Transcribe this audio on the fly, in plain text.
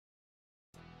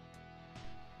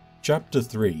Chapter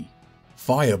 3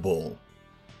 Fireball.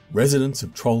 Residents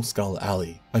of Trollskull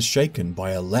Alley are shaken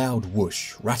by a loud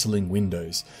whoosh rattling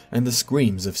windows and the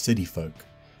screams of city folk.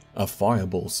 A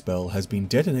fireball spell has been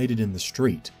detonated in the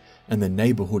street and the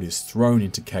neighbourhood is thrown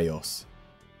into chaos.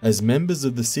 As members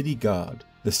of the City Guard,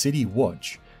 the City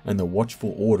Watch, and the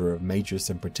Watchful Order of Mages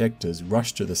and Protectors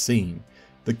rush to the scene,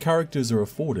 the characters are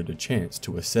afforded a chance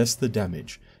to assess the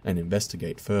damage and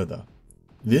investigate further.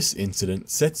 This incident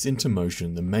sets into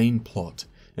motion the main plot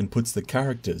and puts the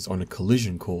characters on a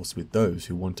collision course with those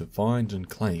who want to find and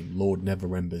claim Lord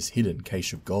Neverember's hidden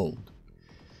cache of gold.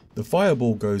 The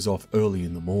fireball goes off early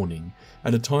in the morning,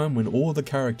 at a time when all the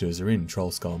characters are in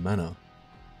Trollskull Manor.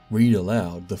 Read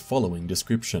aloud the following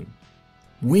description.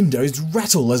 Windows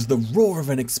rattle as the roar of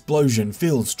an explosion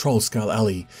fills Trollskull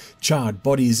Alley. Charred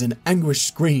bodies and anguished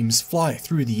screams fly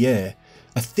through the air.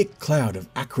 A thick cloud of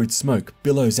acrid smoke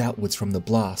billows outwards from the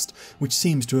blast, which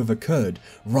seems to have occurred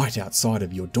right outside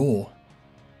of your door.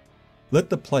 Let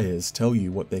the players tell you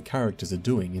what their characters are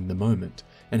doing in the moment,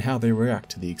 and how they react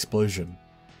to the explosion.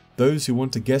 Those who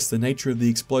want to guess the nature of the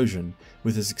explosion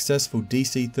with a successful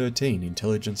DC 13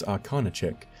 Intelligence Arcana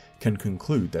check can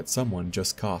conclude that someone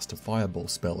just cast a fireball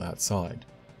spell outside.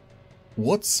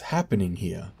 What's happening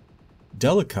here?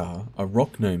 Dalekar, a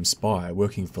rock gnome spy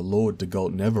working for Lord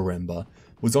Dagult Neverember,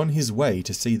 was on his way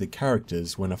to see the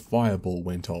characters when a fireball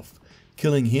went off,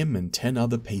 killing him and 10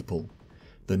 other people.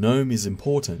 The gnome is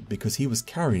important because he was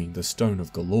carrying the Stone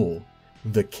of Galorr,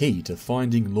 the key to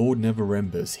finding Lord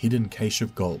Neverember's hidden cache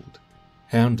of gold.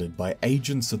 Hounded by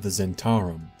agents of the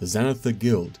Zhentarium, the Xanatha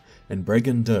Guild, and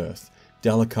Brigand Earth,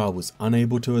 Dalekar was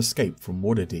unable to escape from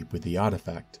Waterdeep with the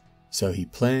artifact, so he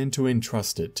planned to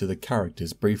entrust it to the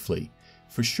characters briefly,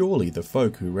 for surely the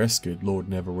folk who rescued Lord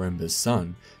Neverember's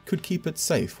son could keep it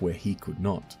safe where he could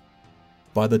not.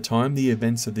 By the time the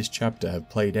events of this chapter have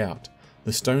played out,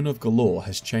 the Stone of Galorr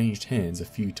has changed hands a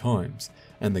few times,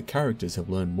 and the characters have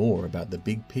learned more about the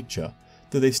big picture,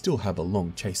 though they still have a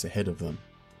long chase ahead of them.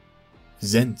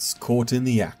 Zhents caught in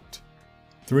the act.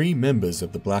 3 members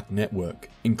of the Black Network,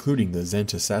 including the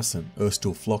Zhent assassin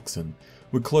Erstil Floxen,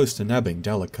 were close to nabbing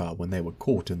Dalekar when they were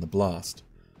caught in the blast.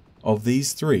 Of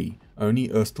these 3, only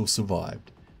Erstil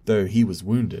survived. Though he was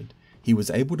wounded, he was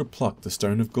able to pluck the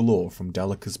Stone of Galorr from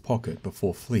Dalekar's pocket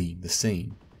before fleeing the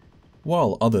scene.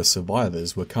 While other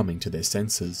survivors were coming to their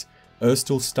senses,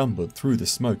 Erstil stumbled through the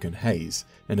smoke and haze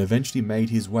and eventually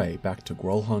made his way back to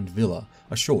Gralhund Villa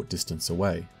a short distance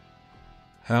away.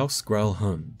 House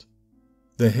Gralhund.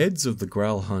 The heads of the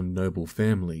Gralhund noble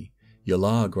family,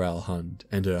 Ylar Gralhund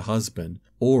and her husband,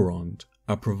 Orond,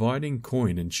 are providing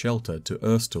coin and shelter to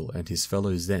Erstil and his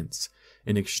fellow Zhents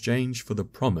in exchange for the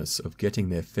promise of getting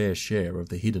their fair share of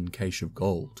the hidden cache of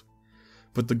gold.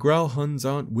 But the Gralhunds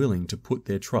aren't willing to put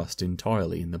their trust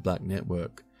entirely in the Black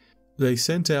Network. They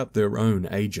sent out their own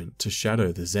agent to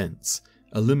shadow the Zhents,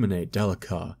 eliminate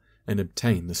Dalekar, and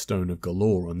obtain the Stone of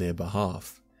Galorr on their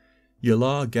behalf.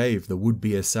 Ylar gave the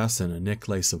would-be assassin a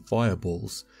necklace of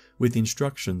fireballs, with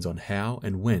instructions on how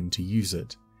and when to use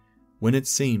it. When it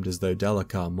seemed as though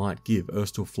Dalekar might give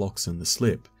Erstil Floxen the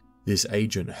slip, this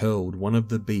agent hurled one of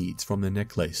the beads from the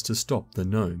necklace to stop the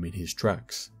gnome in his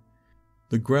tracks.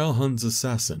 The Gralhund's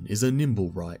assassin is a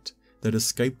Nimblewright that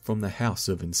escaped from the House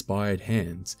of Inspired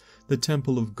Hands, the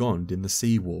Temple of Gond in the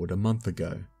Sea Ward a month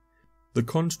ago. The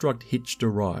construct hitched a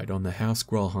ride on the House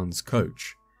Gralhund's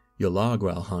coach. Ylar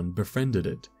Gralhund befriended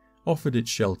it, offered it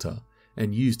shelter,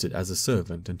 and used it as a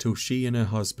servant until she and her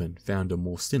husband found a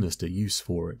more sinister use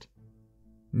for it.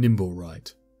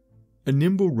 Nimblewright. A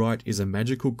Nimblewright is a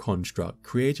magical construct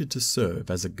created to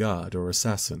serve as a guard or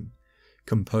assassin.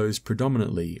 Composed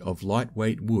predominantly of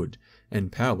lightweight wood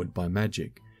and powered by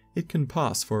magic, it can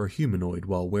pass for a humanoid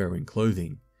while wearing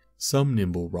clothing. Some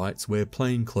Nimblewrights wear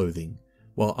plain clothing,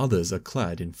 while others are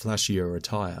clad in flashier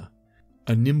attire.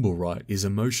 A Nimblewright is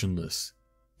emotionless,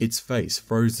 its face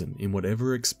frozen in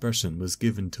whatever expression was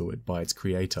given to it by its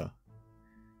creator.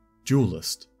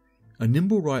 Duelist. A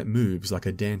Nimblewright moves like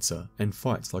a dancer and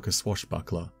fights like a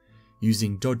swashbuckler,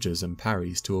 using dodges and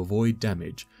parries to avoid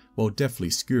damage while deftly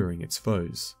skewering its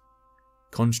foes.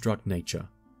 Construct nature.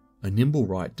 A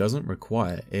Nimblewright doesn't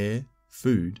require air,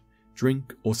 food,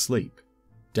 drink, or sleep.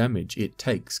 Damage it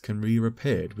takes can be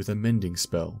repaired with a mending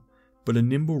spell, but a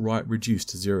Nimblewright reduced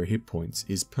to 0 hit points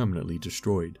is permanently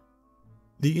destroyed.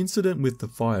 The incident with the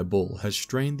fireball has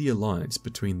strained the alliance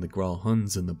between the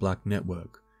Gralhunds and the Black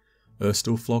Network.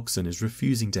 Erstil Floxen is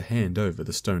refusing to hand over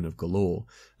the Stone of Galorr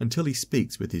until he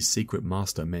speaks with his secret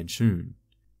master Manchun.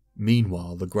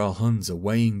 Meanwhile, the Gralhunds are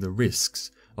weighing the risks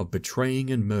of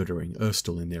betraying and murdering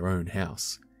Erstil in their own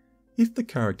house. If the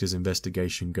character's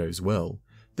investigation goes well,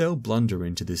 they'll blunder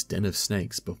into this den of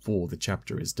snakes before the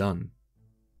chapter is done.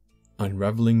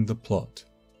 Unravelling the Plot.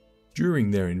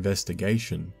 During their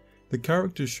investigation, the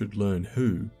characters should learn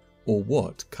who or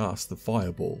what cast the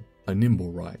fireball, a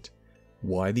Nimblewright,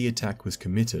 why the attack was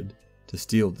committed, to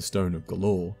steal the Stone of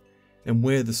Galorr, and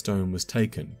where the stone was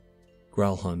taken,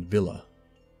 Gralhund Villa.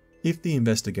 If the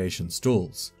investigation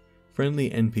stalls, friendly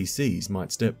NPCs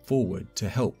might step forward to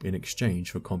help in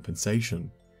exchange for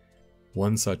compensation.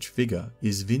 One such figure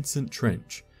is Vincent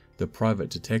Trench, the private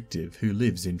detective who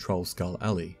lives in Trollskull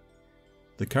Alley.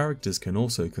 The characters can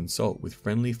also consult with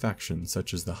friendly factions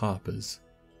such as the Harpers.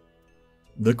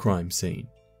 The crime scene.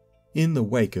 In the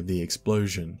wake of the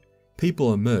explosion,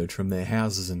 people emerge from their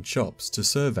houses and shops to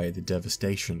survey the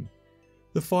devastation.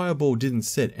 The fireball didn't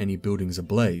set any buildings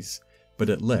ablaze, but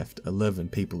it left 11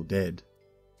 people dead.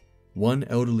 One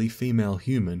elderly female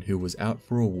human who was out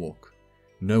for a walk.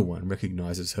 No one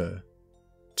recognizes her.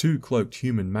 2 cloaked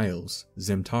human males,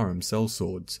 Zhentarium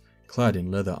sellswords, clad in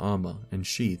leather armor and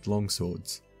sheathed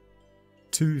longswords.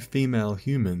 2 female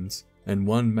humans and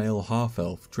 1 male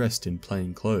half-elf dressed in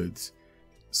plain clothes,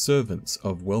 servants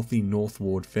of wealthy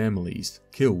Northward families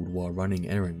killed while running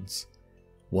errands.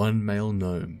 1 male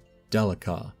gnome,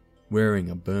 Dalakar, wearing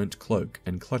a burnt cloak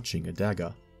and clutching a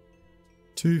dagger.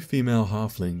 2 female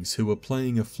halflings who were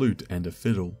playing a flute and a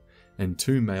fiddle, and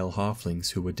 2 male halflings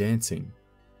who were dancing.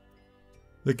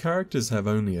 The characters have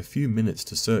only a few minutes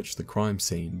to search the crime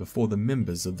scene before the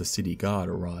members of the city guard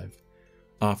arrive.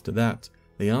 After that,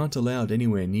 they aren't allowed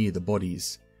anywhere near the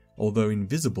bodies, although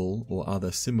invisible or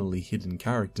other similarly hidden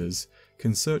characters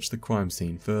can search the crime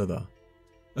scene further.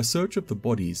 A search of the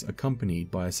bodies accompanied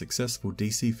by a successful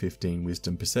DC 15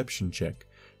 Wisdom Perception check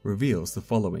reveals the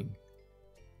following.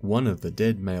 One of the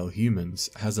dead male humans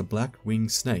has a black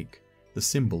winged snake, the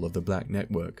symbol of the Black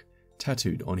Network,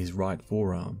 tattooed on his right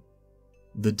forearm.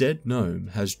 The dead gnome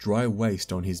has dry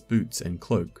waste on his boots and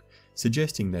cloak,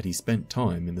 suggesting that he spent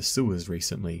time in the sewers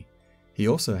recently. He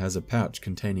also has a pouch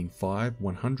containing 5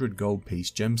 100 gold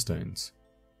piece gemstones.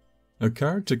 A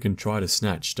character can try to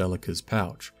snatch Dalakar's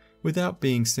pouch without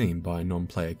being seen by a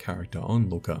non-player character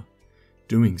onlooker,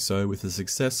 doing so with a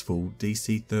successful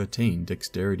DC 13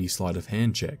 Dexterity Sleight of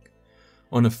Hand check.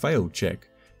 On a failed check,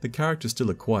 the character still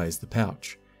acquires the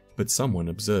pouch, but someone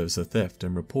observes the theft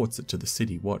and reports it to the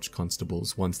City Watch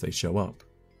constables once they show up.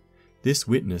 This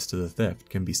witness to the theft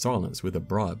can be silenced with a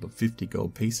bribe of 50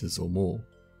 gold pieces or more.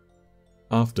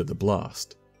 After the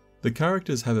blast, the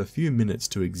characters have a few minutes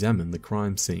to examine the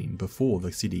crime scene before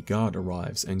the city guard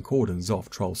arrives and cordons off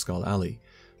Trollskull Alley,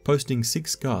 posting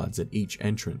 6 guards at each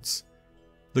entrance.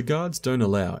 The guards don't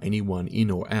allow anyone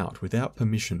in or out without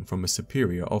permission from a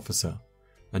superior officer.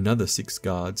 Another 6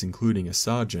 guards, including a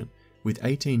sergeant with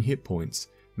 18 hit points,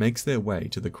 makes their way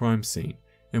to the crime scene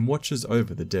and watches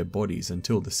over the dead bodies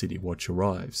until the City Watch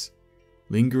arrives.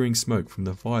 Lingering smoke from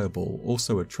the fireball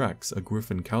also attracts a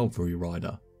Griffin cavalry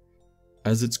rider.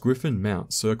 As its Griffin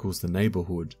mount circles the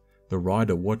neighbourhood, the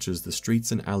rider watches the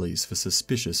streets and alleys for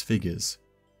suspicious figures.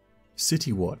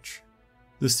 City Watch.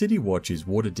 The City Watch is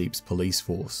Waterdeep's police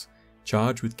force,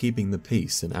 charged with keeping the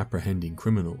peace and apprehending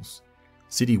criminals.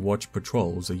 City Watch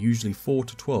patrols are usually 4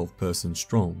 to 12 persons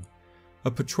strong. A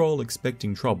patrol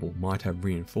expecting trouble might have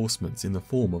reinforcements in the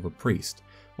form of a priest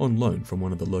on loan from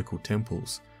one of the local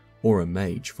temples, or a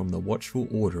mage from the Watchful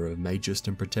Order of Magistes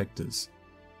and Protectors.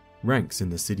 Ranks in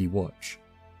the City Watch.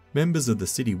 Members of the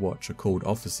City Watch are called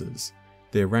officers.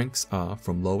 Their ranks are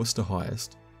from lowest to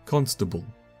highest: Constable,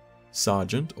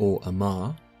 Sergeant or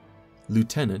Amar,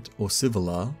 Lieutenant or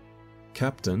Civilar,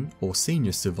 Captain or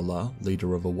Senior Civilar,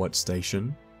 leader of a watch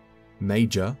station,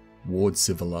 Major, Ward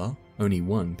Civilar, only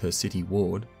 1 per city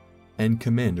ward, and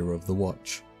Commander of the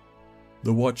Watch.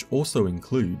 The Watch also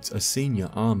includes a Senior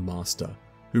Arm Master,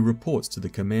 who reports to the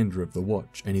Commander of the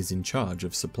Watch and is in charge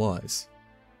of supplies.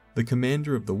 The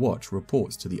Commander of the Watch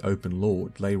reports to the Open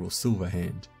Lord, Laeral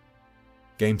Silverhand.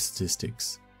 Game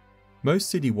statistics. Most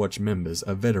City Watch members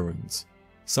are veterans.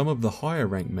 Some of the higher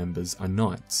ranked members are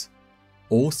knights.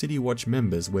 All City Watch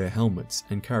members wear helmets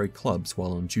and carry clubs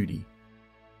while on duty.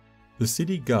 The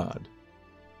City Guard.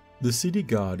 The City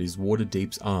Guard is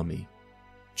Waterdeep's army,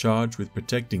 charged with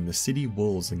protecting the city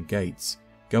walls and gates,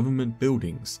 government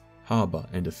buildings, harbour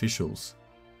and officials.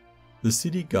 The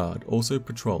City Guard also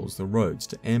patrols the roads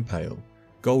to Ampale,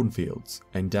 Goldfields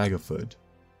and Daggerford.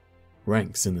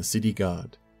 Ranks in the City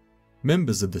Guard.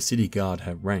 Members of the City Guard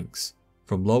have ranks.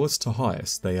 From lowest to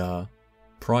highest they are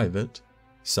Private,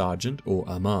 Sergeant or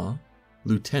Amar,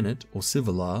 Lieutenant or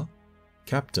Civilar,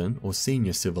 Captain or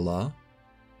Senior Civilar,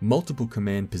 multiple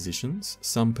command positions,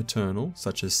 some paternal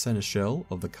such as Seneschal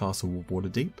of the Castle of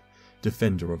Waterdeep,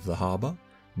 Defender of the Harbour,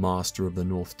 Master of the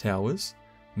North Towers,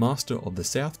 Master of the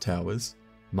South Towers,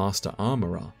 Master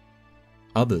Armourer.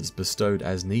 Others bestowed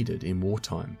as needed in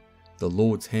wartime, the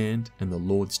Lord's Hand and the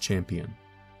Lord's Champion.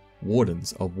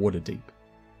 Wardens of Waterdeep.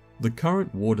 The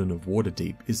current Warden of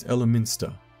Waterdeep is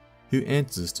Elminster, who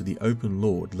answers to the Open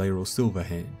Lord Laeral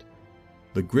Silverhand.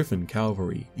 The Griffin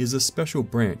Cavalry is a special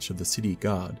branch of the City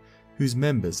Guard whose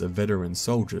members are veteran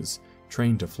soldiers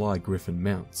trained to fly Griffin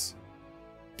mounts.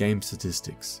 Game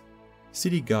statistics.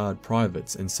 City Guard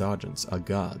privates and sergeants are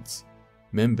guards.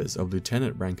 Members of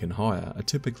lieutenant rank and higher are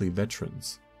typically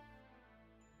veterans.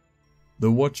 The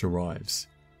Watch arrives.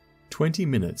 20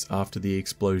 minutes after the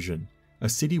explosion, a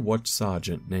City Watch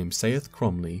sergeant named Saith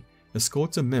Cromley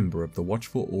escorts a member of the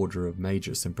Watchful Order of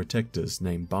Magus and Protectors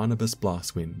named Barnabas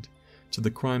Blastwind to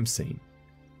the crime scene.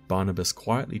 Barnabas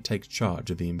quietly takes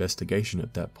charge of the investigation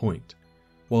at that point,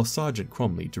 while Sergeant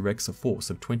Cromley directs a force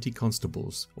of 20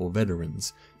 constables, or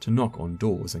veterans, to knock on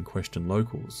doors and question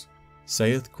locals.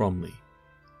 Saith Cromley.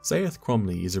 Saith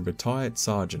Cromley is a retired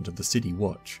sergeant of the City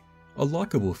Watch, a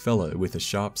likeable fellow with a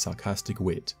sharp, sarcastic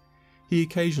wit. He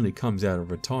occasionally comes out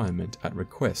of retirement at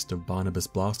request of Barnabas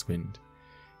Blastwind.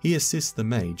 He assists the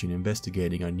mage in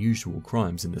investigating unusual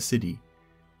crimes in the city.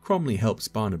 Cromley helps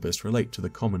Barnabas relate to the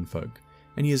common folk,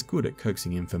 and he is good at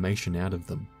coaxing information out of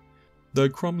them. Though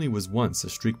Cromley was once a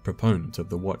strict proponent of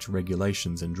the watch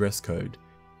regulations and dress code,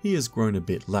 he has grown a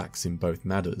bit lax in both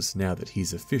matters now that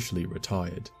he's officially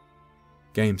retired.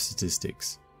 Game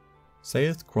statistics.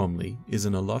 Saith Cromley is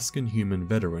an Aluskan human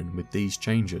veteran with these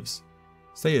changes.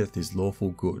 Saith is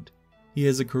lawful good. He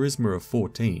has a charisma of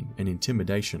 14 and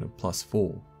intimidation of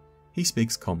 +4. He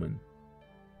speaks common.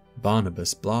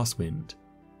 Barnabas Blastwind.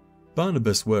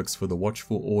 Barnabas works for the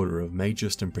Watchful Order of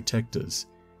Magus and Protectors,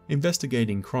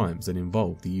 investigating crimes that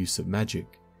involve the use of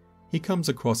magic. He comes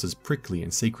across as prickly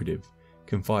and secretive,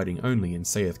 confiding only in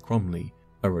Saith Cromley,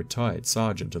 a retired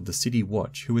sergeant of the City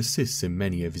Watch who assists in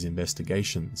many of his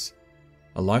investigations.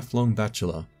 A lifelong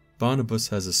bachelor, Barnabas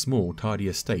has a small, tidy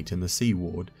estate in the Sea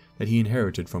Ward that he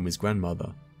inherited from his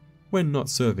grandmother. When not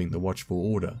serving the Watchful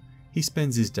Order, he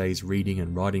spends his days reading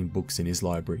and writing books in his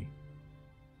library.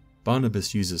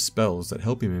 Barnabas uses spells that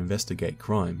help him investigate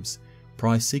crimes,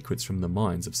 pry secrets from the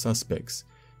minds of suspects,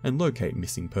 and locate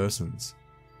missing persons.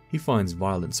 He finds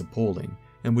violence appalling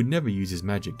and would never use his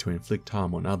magic to inflict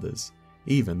harm on others,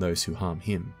 even those who harm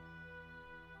him.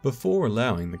 Before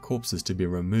allowing the corpses to be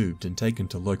removed and taken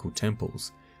to local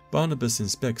temples, Barnabas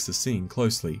inspects the scene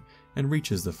closely and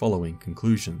reaches the following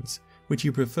conclusions, which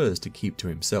he prefers to keep to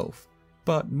himself,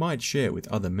 but might share with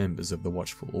other members of the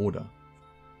Watchful Order.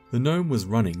 The gnome was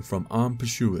running from armed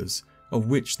pursuers, of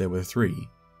which there were 3.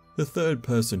 The third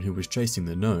person who was chasing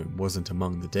the gnome wasn't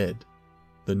among the dead.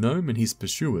 The gnome and his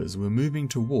pursuers were moving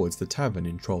towards the tavern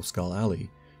in Trollskull Alley,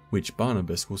 which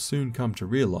Barnabas will soon come to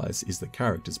realise is the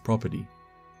character's property.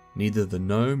 Neither the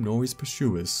gnome nor his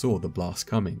pursuers saw the blast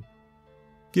coming.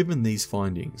 Given these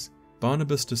findings,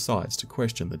 Barnabas decides to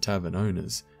question the tavern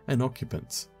owners and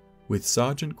occupants, with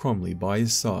Sergeant Cromley by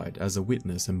his side as a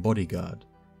witness and bodyguard.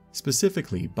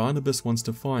 Specifically, Barnabas wants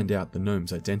to find out the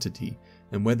gnome's identity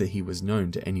and whether he was known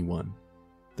to anyone.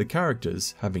 The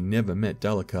characters, having never met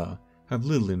Dalekar, have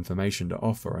little information to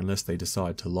offer unless they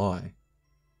decide to lie.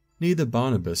 Neither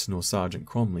Barnabas nor Sergeant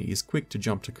Cromley is quick to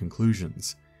jump to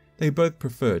conclusions. They both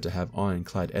prefer to have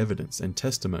ironclad evidence and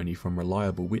testimony from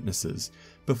reliable witnesses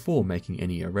before making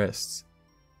any arrests.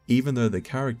 Even though the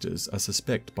characters are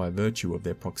suspect by virtue of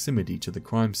their proximity to the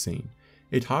crime scene,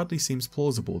 it hardly seems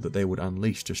plausible that they would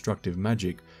unleash destructive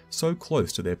magic so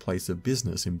close to their place of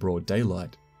business in broad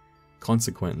daylight.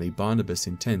 Consequently, Barnabas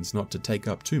intends not to take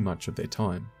up too much of their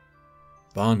time.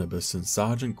 Barnabas and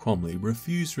Sergeant Cromley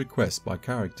refuse requests by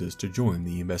characters to join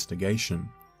the investigation.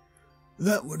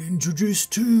 That would introduce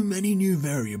too many new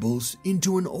variables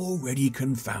into an already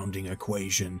confounding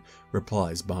equation,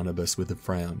 replies Barnabas with a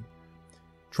frown.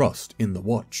 Trust in the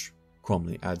watch,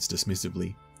 Cromley adds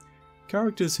dismissively.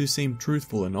 Characters who seem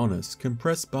truthful and honest can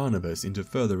press Barnabas into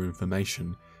further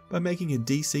information by making a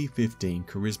DC 15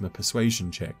 Charisma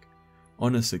Persuasion check.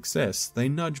 On a success, they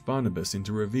nudge Barnabas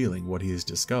into revealing what he has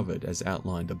discovered as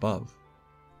outlined above.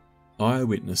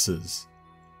 Eyewitnesses.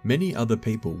 Many other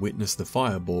people witnessed the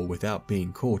fireball without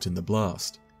being caught in the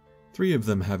blast. 3 of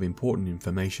them have important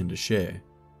information to share.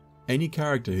 Any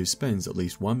character who spends at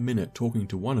least 1 minute talking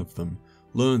to one of them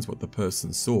learns what the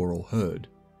person saw or heard.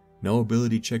 No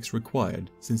ability checks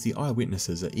required since the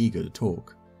eyewitnesses are eager to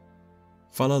talk.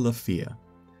 Fala Saw.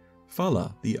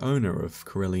 Fala, the owner of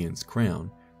Corellion's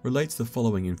crown, relates the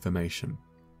following information.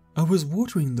 I was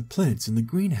watering the plants in the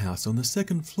greenhouse on the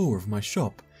 2nd floor of my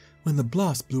shop when the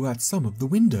blast blew out some of the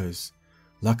windows.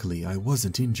 Luckily, I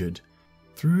wasn't injured.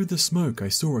 Through the smoke I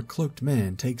saw a cloaked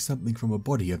man take something from a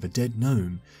body of a dead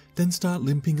gnome, then start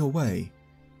limping away.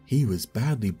 He was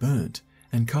badly burnt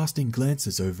and casting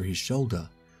glances over his shoulder,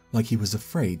 like he was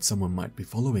afraid someone might be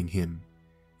following him.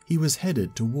 He was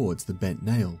headed towards the bent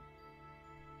nail.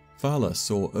 Fala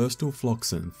saw Erstal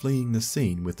fleeing the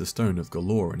scene with the Stone of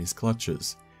Galorr in his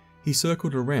clutches. He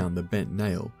circled around the bent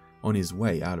nail on his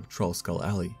way out of Trollskull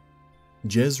Alley.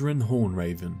 Jezryn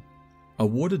Hornraven. A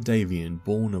Waterdavian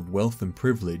born of wealth and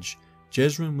privilege,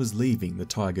 Jezryn was leaving the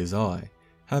Tiger's Eye,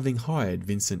 having hired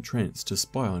Vincent Trents to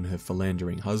spy on her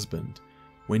philandering husband,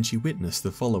 when she witnessed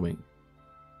the following.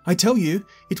 I tell you,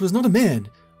 it was not a man,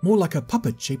 more like a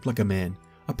puppet shaped like a man,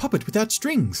 a puppet without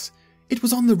strings. It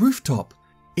was on the rooftop.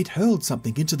 It hurled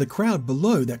something into the crowd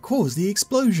below that caused the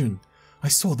explosion. I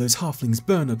saw those halflings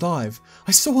burn alive.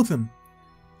 I saw them.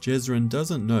 Jezryn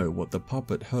doesn't know what the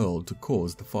puppet hurled to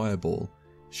cause the fireball.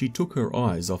 She took her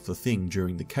eyes off the thing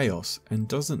during the chaos and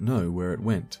doesn't know where it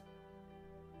went.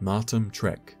 Martum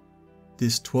Trek.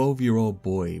 This 12-year-old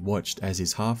boy watched as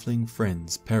his halfling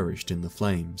friends perished in the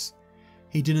flames.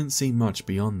 He didn't see much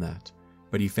beyond that,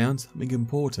 but he found something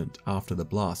important after the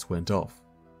blast went off.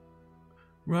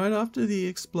 Right after the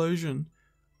explosion,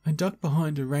 I ducked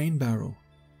behind a rain barrel.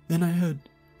 Then I heard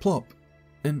plop,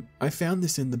 and I found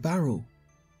this in the barrel.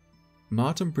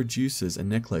 Martum produces a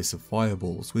necklace of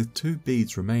fireballs with 2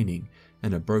 beads remaining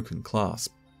and a broken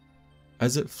clasp.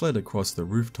 As it fled across the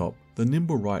rooftop, the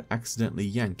Nimblewright accidentally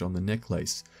yanked on the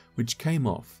necklace, which came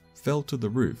off, fell to the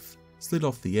roof, slid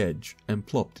off the edge, and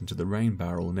plopped into the rain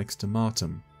barrel next to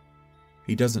Martum.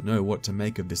 He doesn't know what to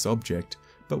make of this object,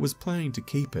 but was planning to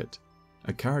keep it.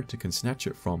 A character can snatch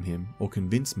it from him or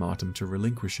convince Martum to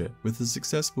relinquish it with a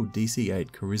successful DC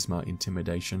 8 Charisma,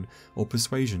 Intimidation, or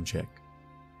Persuasion check.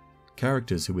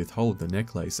 Characters who withhold the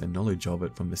necklace and knowledge of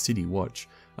it from the City Watch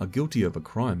are guilty of a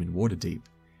crime in Waterdeep.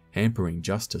 Hampering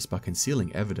justice by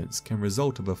concealing evidence can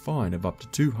result of a fine of up to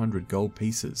 200 gold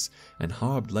pieces and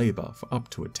hard labour for up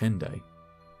to a 10-day.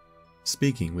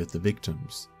 Speaking with the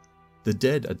victims. The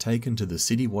dead are taken to the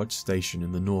City Watch station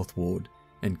in the North Ward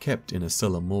and kept in a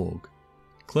cellar morgue.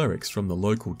 Clerics from the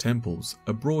local temples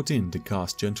are brought in to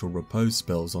cast gentle repose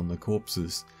spells on the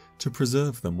corpses to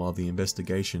preserve them while the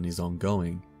investigation is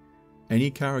ongoing. Any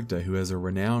character who has a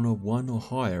renown of 1 or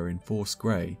higher in Force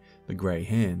Grey, the Grey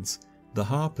Hands, the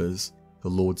Harpers, the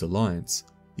Lord's Alliance,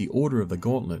 the Order of the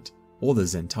Gauntlet, or the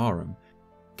Zhentarium,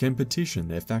 can petition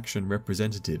their faction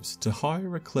representatives to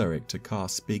hire a cleric to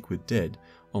cast Speak with Dead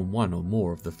on 1 or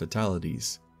more of the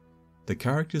fatalities. The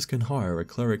characters can hire a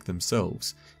cleric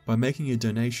themselves by making a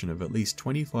donation of at least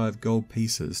 25 gold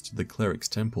pieces to the cleric's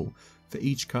temple for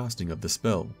each casting of the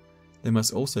spell. They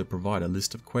must also provide a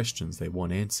list of questions they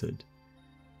want answered.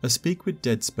 A Speak with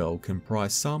Dead spell can pry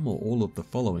some or all of the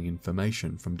following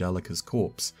information from Daleka's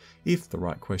corpse if the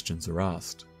right questions are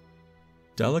asked.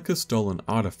 Daleka stole an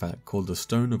artifact called the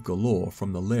Stone of Galorr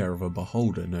from the lair of a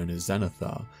beholder known as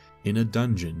Xanathar in a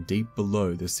dungeon deep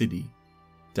below the city.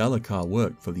 Daleka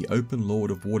worked for the Open Lord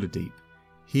of Waterdeep.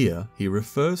 Here he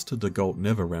refers to Dagult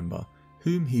Neverember,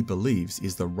 whom he believes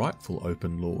is the rightful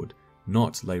Open Lord,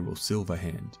 not Laeral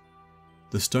Silverhand.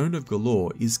 The Stone of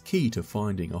Galorr is key to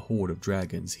finding a horde of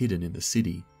dragons hidden in the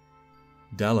city.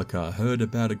 Daleka heard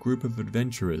about a group of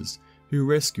adventurers who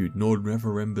rescued Nord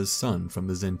Neverember's son from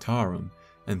the Zhentarium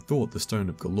and thought the Stone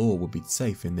of Galorr would be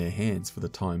safe in their hands for the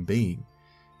time being.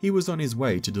 He was on his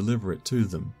way to deliver it to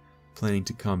them, planning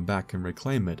to come back and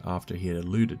reclaim it after he had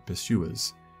eluded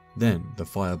pursuers. Then the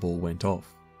fireball went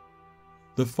off.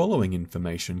 The following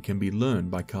information can be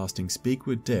learned by casting Speak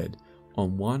with Dead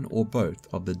on 1 or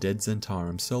both of the dead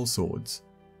Zhentarium sellswords.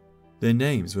 Their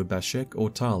names were Bashek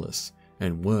Ortalis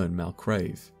and Wern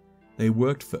Malcrave. They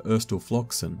worked for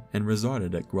Erstal and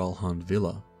resided at Gralhund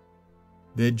Villa.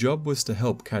 Their job was to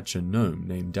help catch a gnome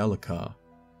named Dalekar.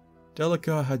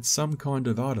 Dalekar had some kind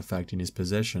of artifact in his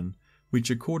possession, which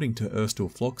according to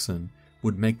Erstal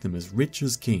would make them as rich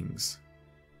as kings.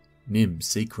 Nim's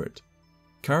Secret.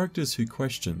 Characters who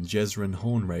question Jezryn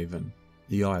Hornraven,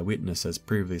 the eyewitness as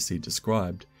previously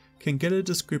described, can get a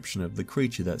description of the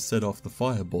creature that set off the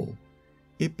fireball.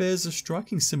 It bears a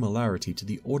striking similarity to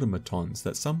the automatons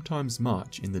that sometimes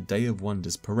march in the Day of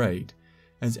Wonders parade,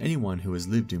 as anyone who has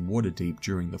lived in Waterdeep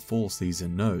during the fall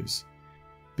season knows.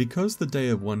 Because the Day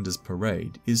of Wonders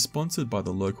parade is sponsored by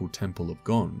the local Temple of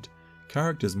Gond,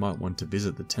 characters might want to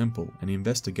visit the temple and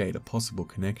investigate a possible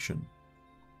connection.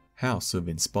 House of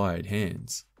Inspired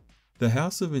Hands. The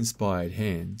House of Inspired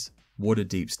Hands,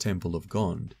 Waterdeep's Temple of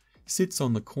Gond, sits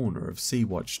on the corner of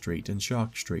Sea-Watch Street and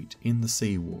Shark Street in the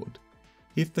Sea Ward.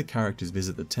 If the characters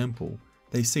visit the temple,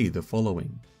 they see the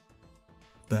following.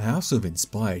 The House of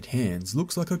Inspired Hands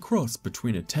looks like a cross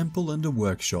between a temple and a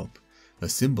workshop. A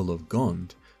symbol of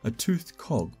Gond, a toothed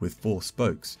cog with 4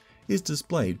 spokes, is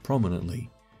displayed prominently.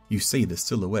 You see the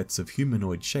silhouettes of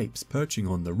humanoid shapes perching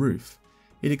on the roof.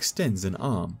 It extends an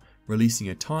arm, releasing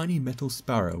a tiny metal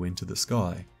sparrow into the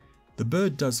sky. The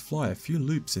bird does fly a few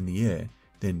loops in the air,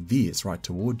 then veers right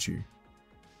towards you.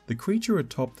 The creature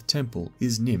atop the temple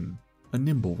is Nim, a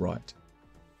Nimblewright.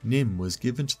 Nim was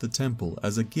given to the temple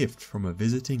as a gift from a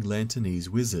visiting Lanternese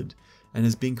wizard and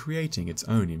has been creating its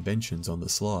own inventions on the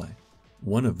sly.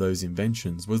 One of those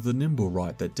inventions was the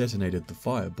Nimblewright that detonated the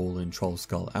fireball in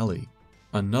Trollskull Alley.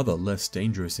 Another less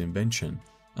dangerous invention,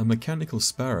 a mechanical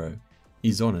sparrow,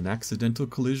 is on an accidental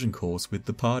collision course with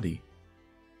the party.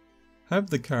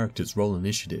 Have the characters roll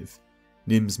initiative.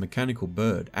 Nim's mechanical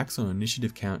bird acts on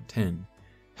initiative count 10,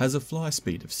 has a fly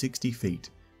speed of 60 feet,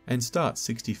 and starts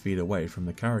 60 feet away from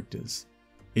the characters.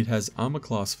 It has armor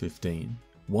class 15,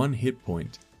 1 hit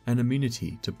point, and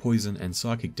immunity to poison and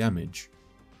psychic damage.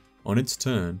 On its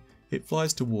turn, it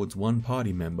flies towards one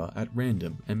party member at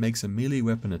random and makes a melee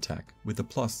weapon attack with a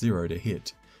 +0 to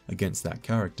hit against that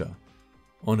character.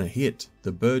 On a hit,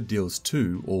 the bird deals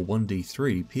 2 or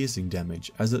 1d3 piercing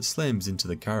damage as it slams into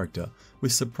the character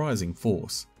with surprising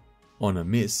force. On a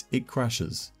miss, it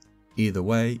crashes. Either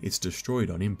way, it's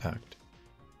destroyed on impact.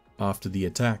 After the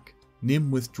attack,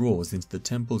 Nim withdraws into the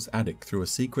temple's attic through a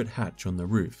secret hatch on the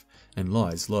roof and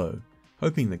lies low,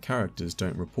 hoping the characters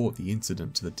don't report the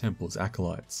incident to the temple's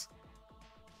acolytes.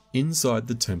 Inside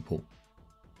the temple.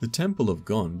 The Temple of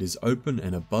Gond is open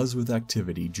and abuzz with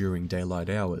activity during daylight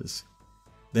hours,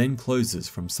 then closes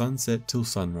from sunset till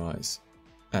sunrise.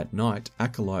 At night,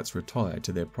 acolytes retire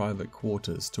to their private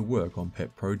quarters to work on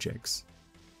pet projects.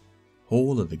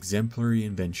 Hall of Exemplary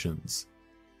Inventions.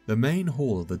 The main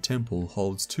hall of the temple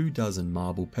holds 24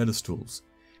 marble pedestals.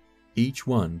 Each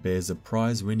one bears a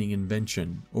prize-winning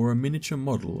invention or a miniature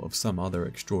model of some other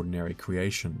extraordinary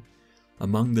creation.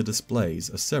 Among the displays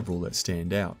are several that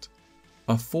stand out.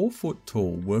 A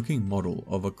 4-foot-tall working model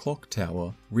of a clock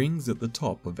tower rings at the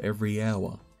top of every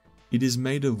hour. It is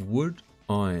made of wood,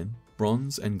 iron,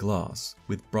 bronze and glass,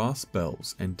 with brass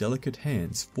bells and delicate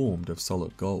hands formed of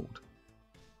solid gold.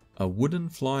 A wooden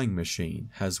flying machine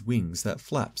has wings that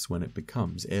flaps when it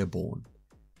becomes airborne.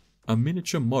 A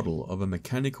miniature model of a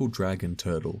mechanical dragon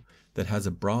turtle that has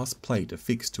a brass plate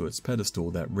affixed to its pedestal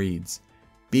that reads,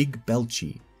 "Big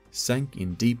Belchy, sank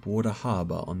in Deepwater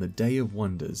Harbour on the Day of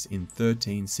Wonders in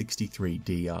 1363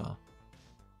 DR.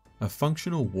 A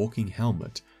functional walking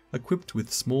helmet equipped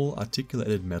with small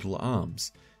articulated metal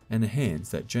arms and hands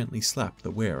that gently slap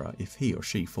the wearer if he or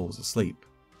she falls asleep.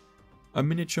 A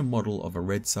miniature model of a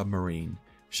red submarine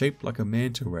shaped like a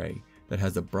manta ray that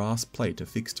has a brass plate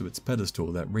affixed to its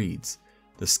pedestal that reads,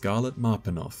 "The Scarlet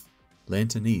Marpenoth,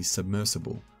 Lanternese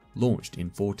submersible, launched in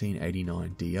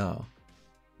 1489 DR.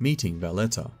 Meeting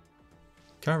Valetta.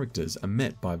 Characters are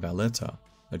met by Valetta,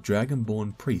 a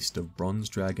dragonborn priest of bronze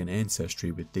dragon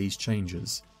ancestry with these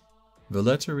changes.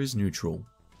 Valetta is neutral.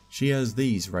 She has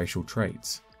these racial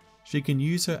traits. She can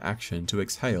use her action to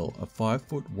exhale a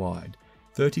 5-foot wide,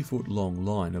 30-foot long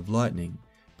line of lightning,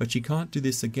 but she can't do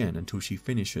this again until she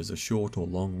finishes a short or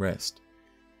long rest.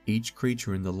 Each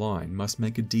creature in the line must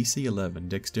make a DC 11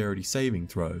 dexterity saving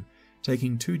throw,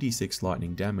 taking 2d6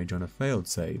 lightning damage on a failed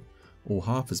save, or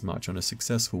half as much on a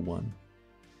successful one.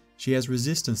 She has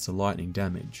resistance to lightning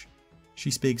damage.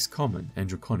 She speaks Common and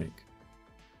Draconic.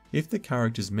 If the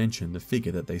characters mention the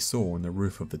figure that they saw on the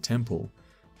roof of the temple,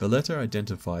 Valetta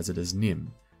identifies it as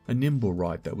Nim, a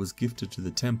Nimblewright that was gifted to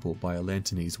the temple by a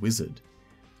Lanternese wizard.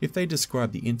 If they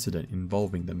describe the incident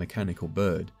involving the mechanical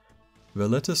bird,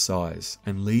 Valetta sighs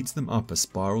and leads them up a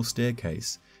spiral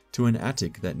staircase to an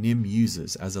attic that Nim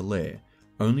uses as a lair,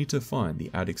 only to find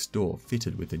the attic's door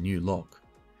fitted with a new lock.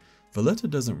 Valetta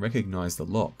doesn't recognize the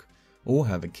lock, or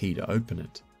have a key to open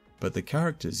it, but the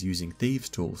characters using thieves'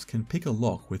 tools can pick a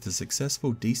lock with a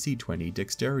successful DC 20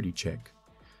 dexterity check.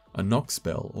 A knock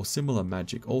spell or similar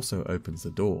magic also opens the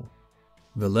door.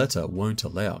 Valetta won't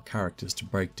allow characters to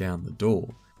break down the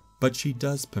door, but she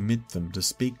does permit them to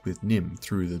speak with Nim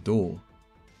through the door.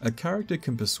 A character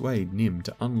can persuade Nim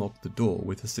to unlock the door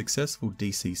with a successful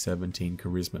DC 17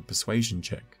 Charisma Persuasion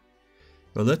check.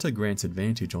 Valetta grants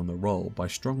advantage on the roll by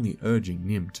strongly urging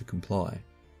Nim to comply.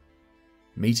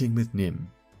 Meeting with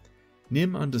Nim.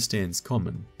 Nim understands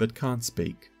Common, but can't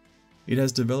speak. It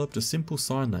has developed a simple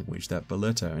sign language that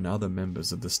Valetta and other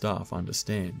members of the staff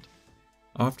understand.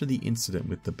 After the incident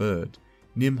with the bird,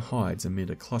 Nim hides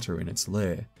amid a clutter in its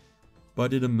lair,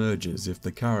 but it emerges if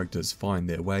the characters find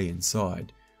their way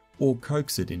inside, or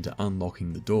coax it into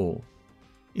unlocking the door.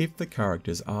 If the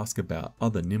characters ask about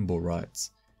other Nimblewrights,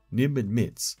 Nim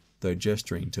admits, though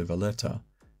gesturing to Valetta,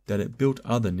 that it built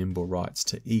other Nimblewrights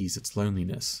to ease its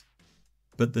loneliness.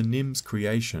 But the Nim's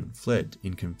creation fled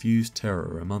in confused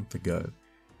terror a month ago,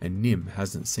 and Nim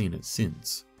hasn't seen it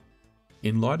since.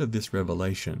 In light of this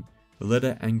revelation,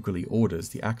 Valetta angrily orders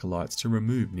the acolytes to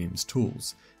remove Nim's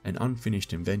tools and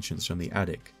unfinished inventions from the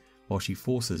attic, while she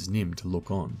forces Nim to look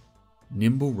on.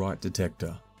 Nimblewright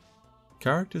Detector.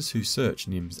 Characters who search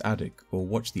Nim's attic or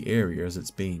watch the area as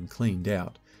it's being cleaned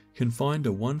out can find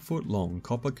a 1-foot long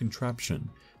copper contraption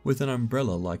with an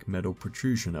umbrella-like metal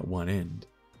protrusion at one end.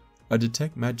 A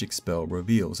detect magic spell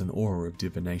reveals an aura of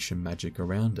divination magic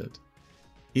around it.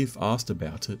 If asked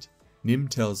about it, Nim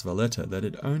tells Valetta that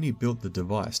it only built the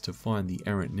device to find the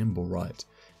errant Nimblewright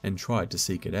and tried to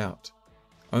seek it out,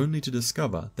 only to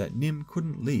discover that Nim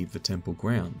couldn't leave the temple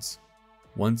grounds.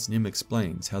 Once Nim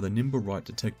explains how the Nimblewright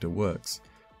Detector works,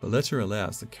 Valetta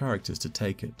allows the characters to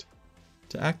take it.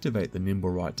 To activate the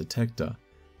Nimblewright Detector,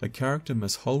 a character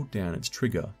must hold down its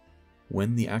trigger.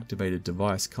 When the activated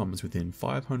device comes within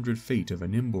 500 feet of a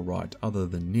Nimblewright other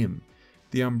than Nim,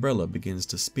 the umbrella begins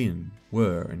to spin,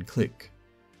 whir and click.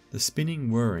 The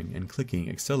spinning, whirring and clicking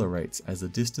accelerates as the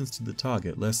distance to the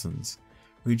target lessens,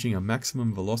 reaching a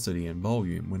maximum velocity and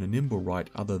volume when a Nimblewright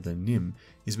other than Nim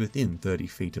is within 30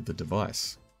 feet of the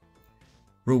device.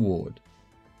 Reward.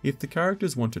 If the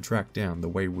characters want to track down the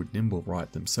wayward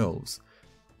Nimblewright themselves,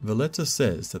 Valetta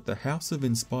says that the House of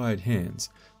Inspired Hands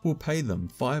will pay them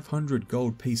 500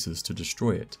 gold pieces to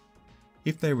destroy it.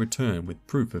 If they return with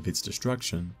proof of its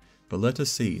destruction, Valetta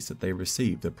sees that they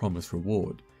receive the promised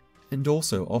reward, and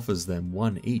also offers them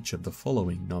one each of the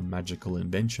following non-magical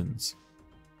inventions.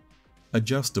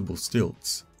 Adjustable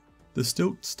stilts. The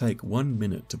stilts take 1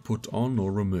 minute to put on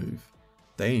or remove.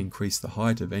 They increase the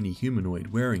height of any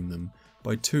humanoid wearing them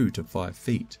by 2 to 5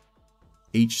 feet.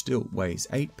 Each stilt weighs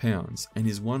 8 pounds and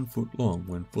is 1 foot long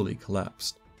when fully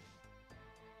collapsed.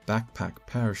 Backpack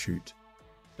parachute.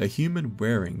 A human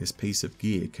wearing this piece of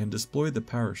gear can deploy the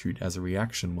parachute as a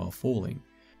reaction while falling,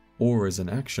 or as an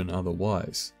action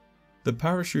otherwise. The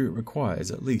parachute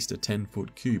requires at least a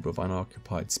 10-foot cube of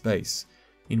unoccupied space,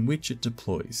 in which it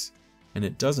deploys, and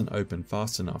it doesn't open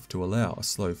fast enough to allow a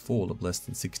slow fall of less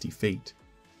than 60 feet.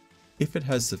 If it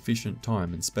has sufficient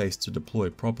time and space to deploy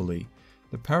properly,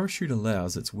 the parachute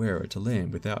allows its wearer to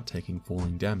land without taking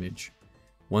falling damage.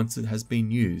 Once it has been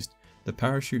used, the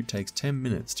parachute takes 10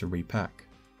 minutes to repack.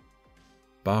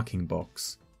 Barking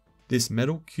box. This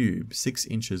metal cube 6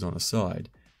 inches on a side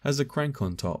has a crank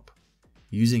on top.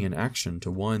 Using an action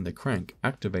to wind the crank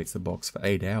activates the box for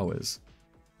 8 hours.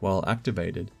 While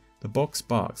activated, the box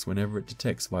barks whenever it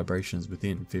detects vibrations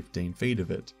within 15 feet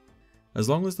of it, as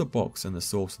long as the box and the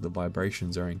source of the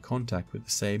vibrations are in contact with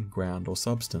the same ground or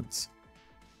substance.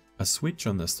 A switch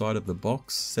on the side of the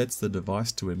box sets the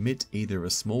device to emit either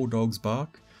a small dog's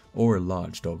bark or a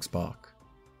large dog's bark.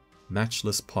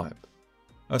 Matchless pipe.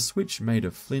 A switch made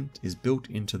of flint is built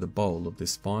into the bowl of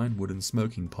this fine wooden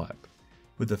smoking pipe.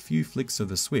 With a few flicks of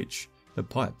the switch, the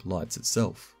pipe lights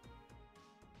itself.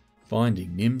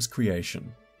 Finding Nim's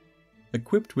creation.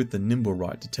 Equipped with the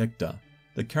Nimblewright Detector,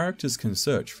 the characters can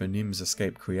search for Nim's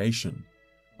escaped creation.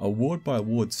 A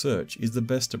ward-by-ward search is the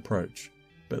best approach,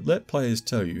 but let players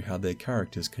tell you how their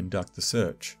characters conduct the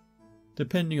search.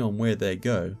 Depending on where they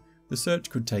go, the search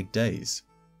could take days.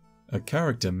 A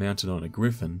character mounted on a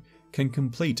griffin can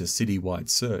complete a citywide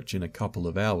search in a couple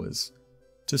of hours.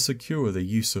 To secure the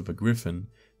use of a griffin,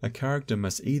 a character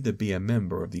must either be a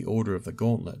member of the Order of the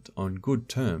Gauntlet on good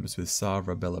terms with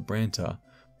Savra Bellabranta,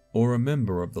 or a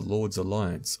member of the Lord's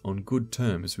Alliance on good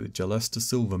terms with Jalesta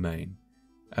Silvermane.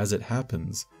 As it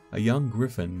happens, a young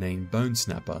griffin named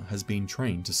Bonesnapper has been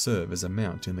trained to serve as a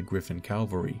mount in the Griffin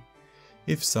Cavalry.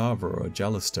 If Savra or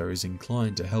Jalesta is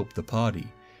inclined to help the party,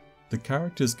 the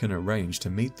characters can arrange to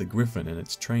meet the griffin and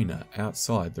its trainer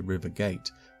outside the river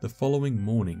gate the following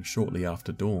morning shortly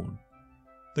after dawn.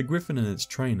 The griffin and its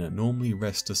trainer normally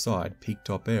rest aside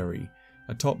Peaktop Eyrie,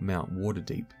 atop Mount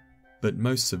Waterdeep, but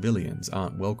most civilians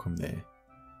aren't welcome there.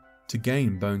 To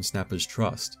gain Bonesnapper's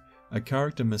trust, a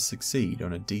character must succeed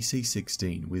on a DC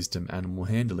 16 Wisdom Animal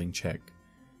Handling check.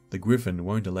 The griffin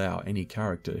won't allow any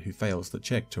character who fails the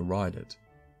check to ride it.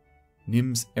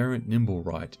 Nim's errant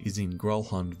Nimblewright is in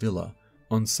Gralhund Villa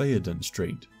on Sayadon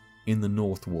Street, in the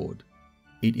North Ward.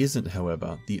 It isn't,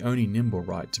 however, the only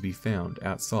Nimblewright to be found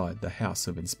outside the House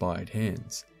of Inspired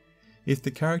Hands. If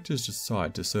the characters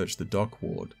decide to search the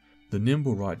Dockward, the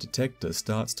Nimblewright Detector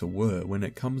starts to whir when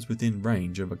it comes within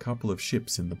range of a couple of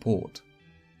ships in the port.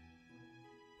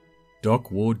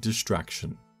 Dockward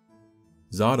Distraction.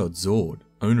 Zord,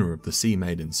 owner of the Sea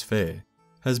Maiden's Fair,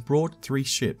 has brought 3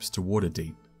 ships to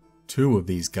Waterdeep. 2 of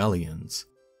these galleons,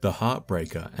 The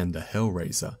Heartbreaker and the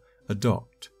Hellraiser are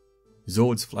docked.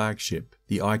 Zord's flagship,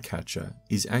 the Eyecatcher,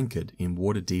 is anchored in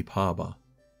Waterdeep Harbour.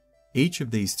 Each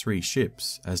of these 3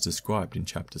 ships, as described in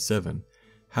Chapter 7,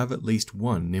 have at least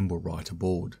one Nimblewright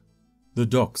aboard. The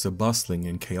docks are bustling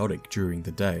and chaotic during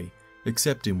the day,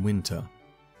 except in winter.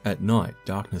 At night,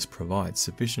 darkness provides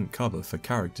sufficient cover for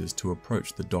characters to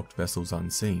approach the docked vessels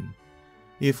unseen.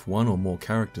 If one or more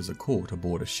characters are caught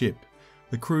aboard a ship,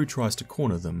 the crew tries to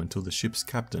corner them until the ship's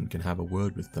captain can have a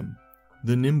word with them.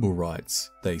 The Nimblewrights,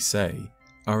 they say,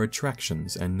 are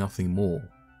attractions and nothing more.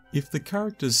 If the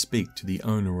characters speak to the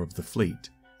owner of the fleet,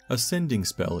 a sending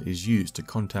spell is used to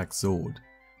contact Zord,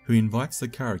 who invites the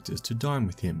characters to dine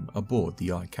with him aboard the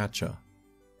Eyecatcher.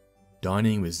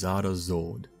 Dining with Zardos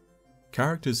Zord.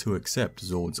 Characters who accept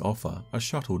Zord's offer are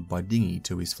shuttled by dinghy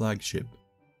to his flagship,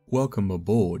 welcome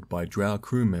aboard by drow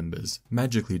crew members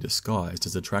magically disguised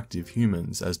as attractive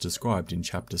humans as described in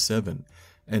Chapter 7,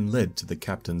 and led to the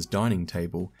captain's dining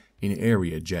table in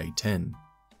Area J10.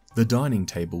 The dining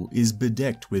table is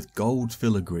bedecked with gold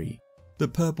filigree, the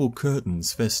purple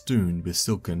curtains festooned with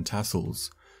silken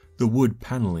tassels, the wood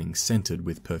panelling scented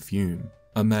with perfume.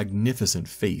 A magnificent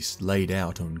feast laid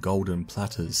out on golden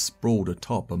platters sprawled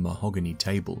atop a mahogany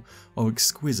table of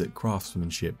exquisite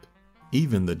craftsmanship.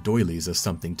 Even the doilies are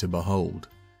something to behold.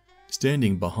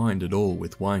 Standing behind it all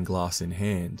with wineglass in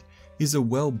hand is a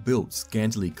well-built,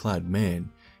 scantily clad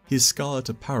man, his scarlet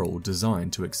apparel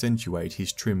designed to accentuate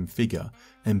his trim figure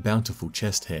and bountiful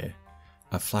chest hair.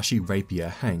 A flashy rapier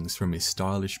hangs from his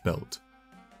stylish belt.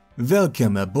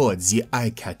 "Welcome aboard the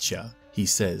Eyecatcher," he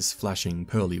says, flashing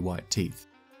pearly white teeth.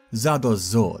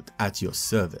 "Zardos Zord at your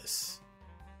service."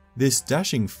 This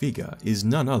dashing figure is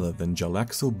none other than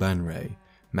Jalaxel Banray,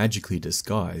 magically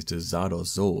disguised as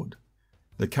Zardos Zord.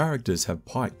 The characters have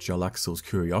piqued Jalaxel's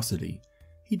curiosity.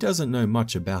 He doesn't know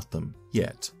much about them,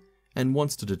 yet, and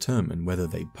wants to determine whether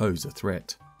they pose a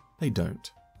threat. They don't.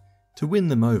 To win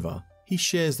them over, he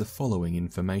shares the following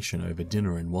information over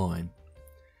dinner and wine.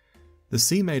 The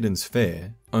Sea Maiden's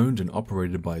Fair, owned and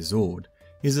operated by Zord,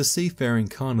 is a seafaring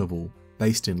carnival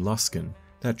based in Luskan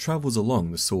that travels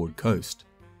along the Sword Coast.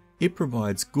 It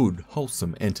provides good,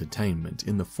 wholesome entertainment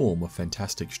in the form of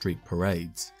fantastic street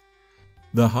parades.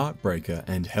 The Heartbreaker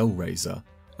and Hellraiser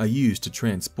are used to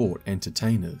transport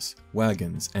entertainers,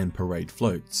 wagons, and parade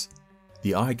floats.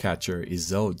 The Eyecatcher is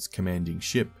Zord's commanding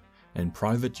ship and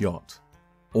private yacht.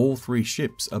 All 3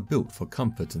 ships are built for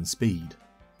comfort and speed.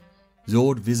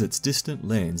 Zord visits distant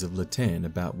lands of Latan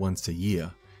about once a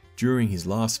year. During his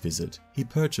last visit, he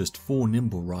purchased 4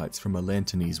 Nimblewrights from a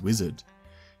Lanternese wizard.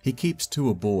 He keeps 2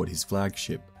 aboard his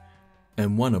flagship,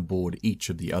 and 1 aboard each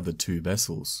of the other 2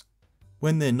 vessels.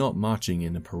 When they're not marching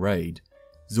in a parade,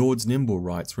 Zord's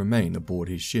Nimblewrights remain aboard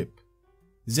his ship.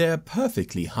 "They're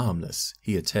perfectly harmless,"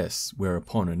 he attests,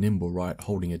 whereupon a Nimblewright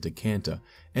holding a decanter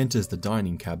enters the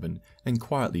dining cabin and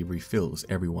quietly refills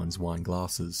everyone's wine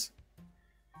glasses.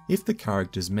 If the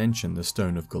characters mention the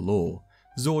Stone of Galorr,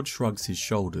 Zord shrugs his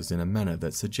shoulders in a manner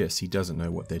that suggests he doesn't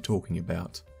know what they're talking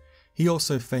about. He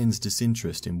also feigns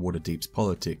disinterest in Waterdeep's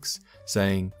politics,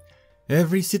 saying,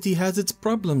 "Every city has its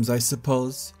problems, I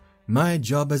suppose. My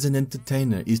job as an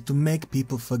entertainer is to make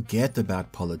people forget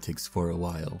about politics for a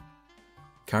while."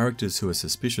 Characters who are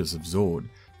suspicious of Zord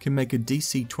can make a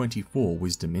DC 24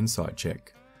 Wisdom Insight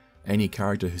check. Any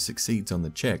character who succeeds on the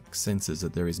check senses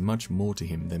that there is much more to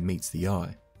him than meets the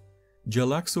eye.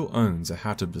 Jalaxel owns a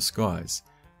hat of disguise,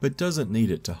 but doesn't need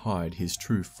it to hide his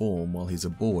true form while he's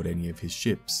aboard any of his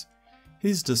ships.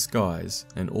 His disguise,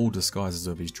 and all disguises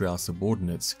of his drow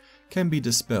subordinates, can be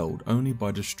dispelled only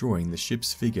by destroying the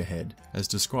ship's figurehead, as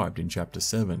described in Chapter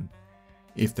 7.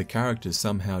 If the characters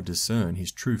somehow discern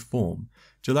his true form,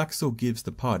 Jalaxel gives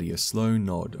the party a slow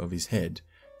nod of his head,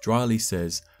 dryly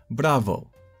says,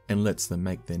 "Bravo," and lets them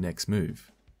make their next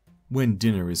move. When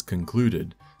dinner is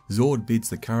concluded, Zord bids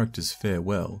the characters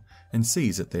farewell and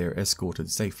sees that they are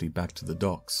escorted safely back to the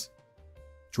docks.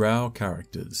 Drow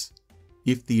characters.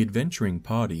 If the adventuring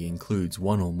party includes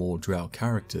 1 or more drow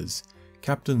characters,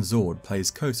 Captain Zord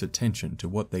pays close attention to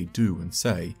what they do and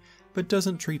say, but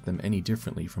doesn't treat them any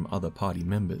differently from other party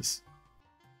members.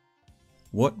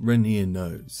 What Renaer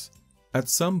knows. At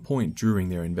some point during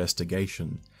their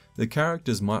investigation, the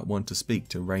characters might want to speak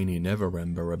to Renaer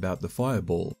Neverember about the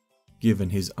fireball,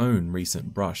 given his own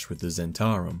recent brush with the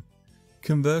Zhentarium.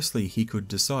 Conversely, he could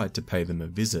decide to pay them a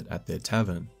visit at their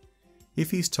tavern.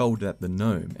 If he's told that the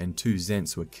gnome and 2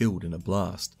 Zhents were killed in a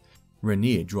blast,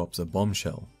 Renaer drops a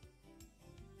bombshell.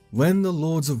 "When the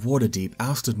Lords of Waterdeep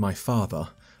ousted my father,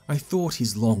 I thought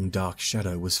his long dark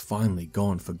shadow was finally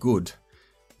gone for good.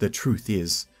 The truth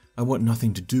is, I want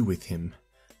nothing to do with him.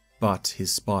 But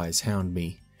his spies hound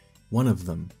me. One of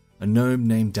them, a gnome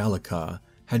named Dalakar,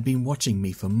 had been watching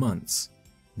me for months.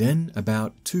 Then,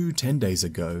 about 10 days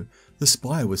ago, the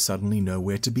spy was suddenly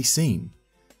nowhere to be seen.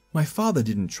 My father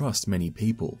didn't trust many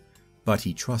people, but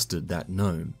he trusted that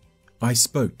gnome. I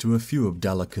spoke to a few of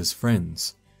Dalakar's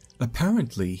friends.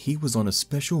 Apparently, he was on a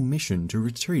special mission to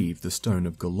retrieve the Stone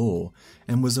of Galorr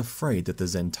and was afraid that the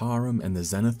Zhentarium and the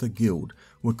Xanatha Guild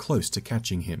were close to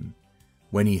catching him.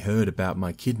 When he heard about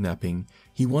my kidnapping,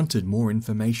 he wanted more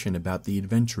information about the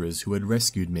adventurers who had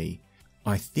rescued me.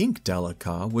 I think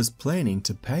Dalakar was planning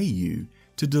to pay you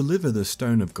to deliver the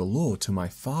Stone of Galorr to my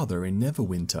father in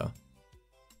Neverwinter.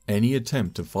 Any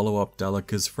attempt to follow up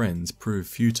Dalakar's friends proved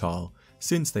futile,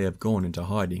 since they have gone into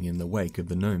hiding in the wake of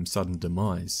the gnome's sudden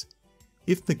demise.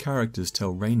 If the characters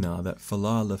tell Renaer that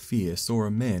Fala saw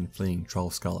a man fleeing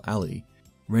Trollskull Alley,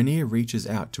 Renaer reaches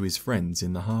out to his friends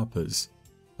in the Harpers.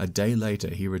 A day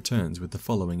later he returns with the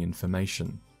following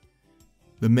information.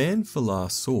 The man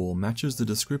Fala saw matches the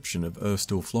description of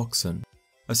Erstil Floxen,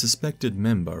 a suspected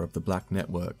member of the Black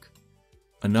Network.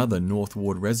 Another North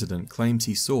Ward resident claims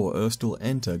he saw Erstil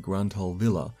enter Grunthal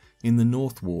Villa in the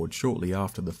North Ward shortly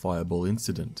after the fireball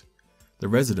incident. The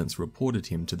residents reported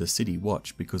him to the City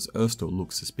Watch because Erstil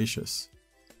looked suspicious.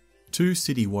 2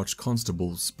 City Watch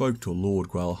constables spoke to Lord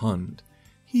Gralhund.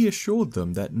 He assured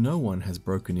them that no one has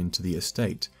broken into the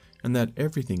estate and that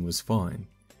everything was fine.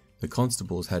 The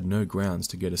constables had no grounds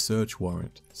to get a search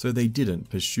warrant, so they didn't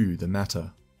pursue the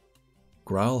matter.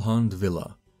 Gralhund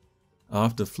Villa.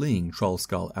 After fleeing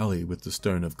Trollskull Alley with the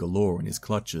Stone of Galorr in his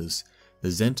clutches, the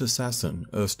Zhent assassin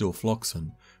Erstil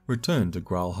Floxen returned to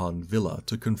Gralhund Villa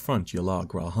to confront Yalar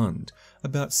Gralhund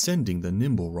about sending the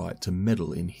Nimblewright to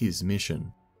meddle in his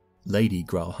mission. Lady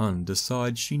Gralhund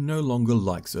decides she no longer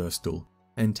likes Erstil,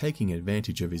 and taking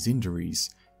advantage of his injuries,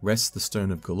 wrests the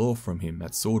Stone of Galorr from him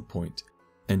at sword point,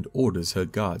 and orders her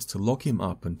guards to lock him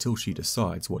up until she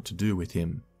decides what to do with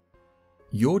him.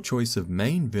 Your choice of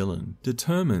main villain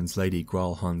determines Lady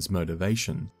Gralhund's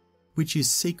motivation, which is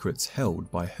secrets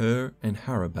held by her and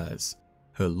Hrabbaz,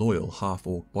 her loyal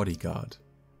half-orc bodyguard.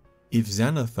 If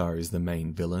Xanathar is the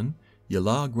main villain,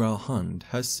 Yalar Gralhund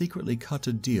has secretly cut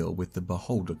a deal with the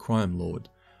Beholder crime lord,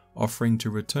 offering to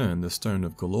return the Stone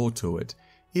of Galorr to it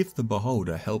if the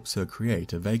Beholder helps her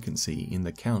create a vacancy in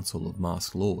the Council of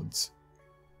Masked Lords.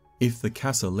 If the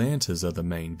Castellantas are the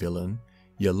main villain,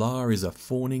 Yalar is a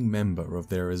fawning member of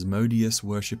their Asmodeus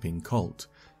worshipping cult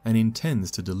and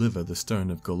intends to deliver the Stone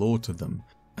of Galorr to them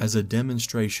as a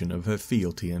demonstration of her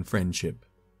fealty and friendship.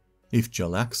 If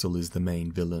Jalaxel is the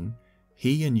main villain,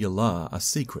 he and Yalar are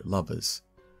secret lovers.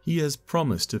 He has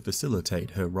promised to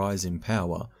facilitate her rise in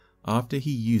power after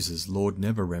he uses Lord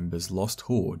Neverember's lost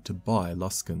hoard to buy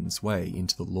Luskan's way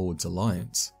into the Lord's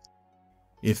alliance.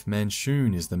 If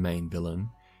Manshoon is the main villain,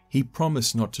 he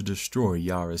promised not to destroy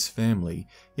Yara's family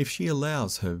if she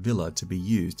allows her villa to be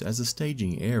used as a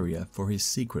staging area for his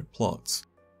secret plots.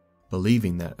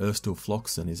 Believing that Erstil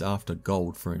Floxen is after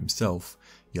gold for himself,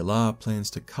 Yalar plans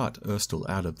to cut Erstil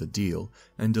out of the deal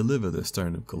and deliver the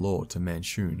Stone of Galorr to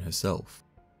Manshoon herself.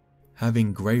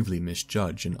 Having gravely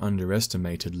misjudged and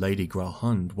underestimated Lady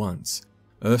Gralhund once,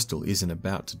 Erstil isn't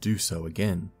about to do so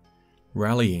again.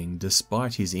 Rallying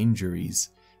despite his injuries,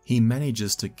 he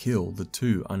manages to kill the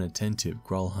 2 unattentive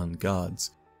Gralhund guards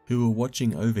who were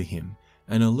watching over him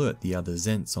and alert the other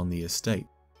Zhents on the estate,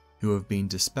 who have been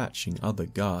dispatching other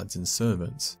guards and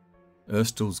servants.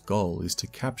 Erstil's goal is to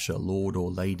capture Lord or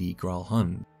Lady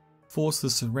Gralhund, force the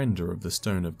surrender of the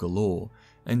Stone of Galorr,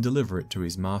 and deliver it to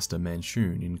his master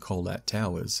Manshoon in Kolat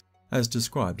Towers, as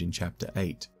described in Chapter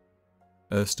 8.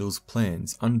 Erstil's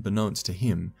plans, unbeknownst to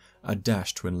him, are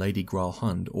dashed when Lady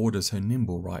Gralhund orders her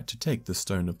Nimblewright to take the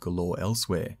Stone of Galorr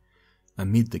elsewhere.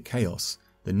 Amid the chaos,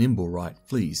 the Nimblewright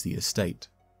flees the estate.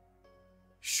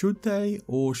 Should they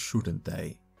or shouldn't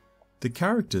they? The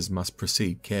characters must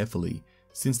proceed carefully,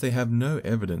 since they have no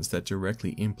evidence that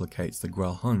directly implicates the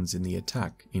Gralhunds in the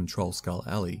attack in Trollskull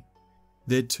Alley.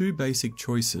 Their 2 basic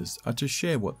choices are to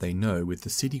share what they know with the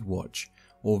City Watch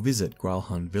or visit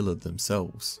Gralhund Villa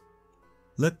themselves.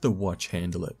 Let the Watch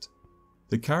handle it.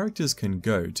 The characters can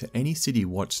go to any City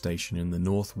Watch station in the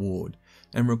North Ward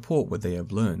and report what they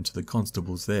have learned to the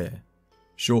constables there.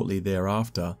 Shortly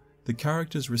thereafter, the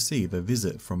characters receive a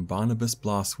visit from Barnabas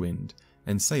Blastwind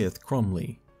and Saith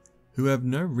Cromley, who have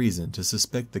no reason to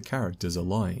suspect the characters are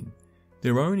lying.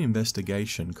 Their own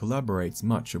investigation corroborates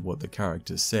much of what the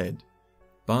characters said.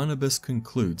 Barnabas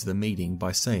concludes the meeting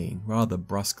by saying, rather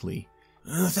brusquely,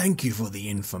 Thank you for the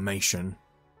information.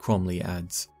 Cromley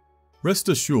adds, Rest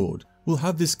assured, we'll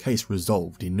have this case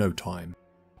resolved in no time.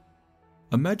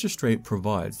 A magistrate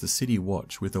provides the City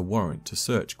Watch with a warrant to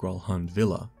search Gralhund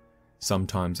Villa.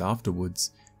 Sometimes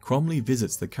afterwards, Cromley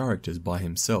visits the characters by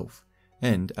himself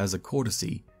and, as a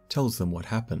courtesy, tells them what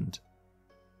happened.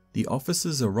 The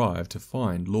officers arrive to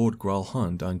find Lord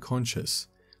Gralhund unconscious,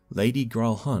 Lady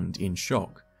Gralhund in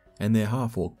shock, and their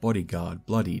half-orc bodyguard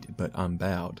bloodied but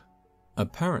unbowed.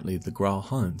 Apparently the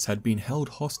Gralhunds had been held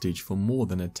hostage for more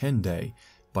than a 10-day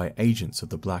by agents of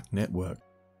the Black Network.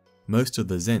 Most of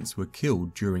the Zhents were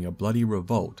killed during a bloody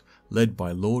revolt led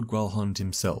by Lord Gralhund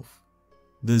himself.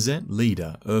 The Zhent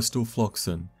leader, Erstal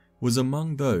Floxen, was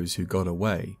among those who got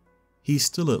away. He's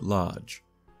still at large.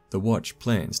 The Watch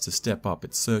plans to step up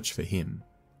its search for him.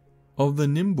 Of the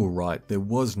Nimblewright there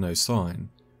was no sign.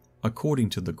 According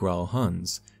to the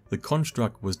Gralhunds, the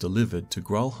construct was delivered to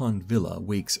Gralhund Villa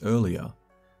weeks earlier.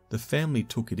 The family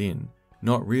took it in,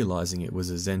 not realizing it was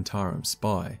a Zhentarium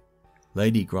spy.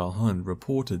 Lady Gralhund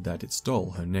reported that it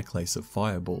stole her necklace of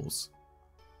fireballs.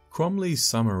 Cromley's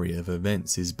summary of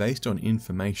events is based on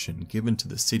information given to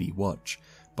the City Watch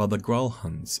by the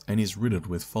Gralhunds and is riddled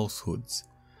with falsehoods.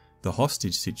 The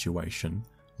hostage situation,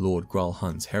 Lord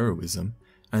Gralhund's heroism,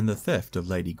 and the theft of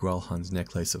Lady Gralhund's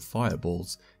necklace of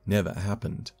fireballs never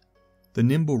happened. The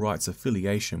Nimblewright's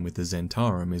affiliation with the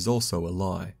Zhentarium is also a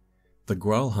lie. The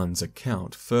Gralhund's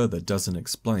account further doesn't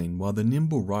explain why the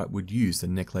Nimblewright would use the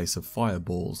necklace of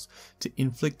fireballs to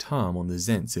inflict harm on the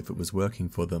Zhents if it was working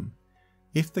for them.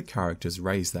 If the characters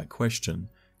raise that question,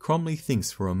 Cromley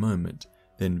thinks for a moment,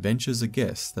 then ventures a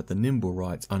guess that the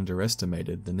Nimblewrights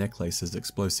underestimated the necklace's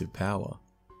explosive power.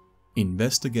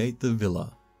 Investigate the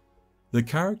villa. The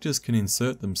characters can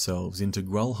insert themselves into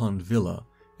Gralhund Villa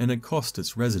and accost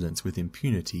its residents with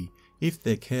impunity if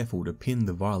they're careful to pin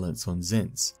the violence on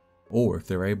Zhents, or if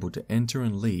they're able to enter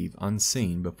and leave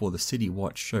unseen before the City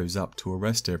Watch shows up to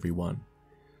arrest everyone.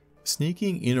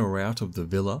 Sneaking in or out of the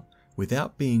villa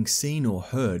without being seen or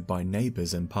heard by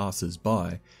neighbours and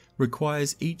passers-by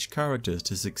requires each character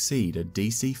to succeed a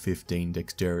DC 15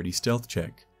 dexterity stealth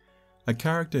check. A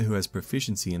character who has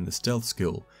proficiency in the stealth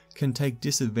skill can take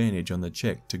disadvantage on the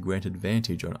check to grant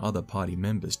advantage on other party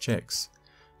members' checks,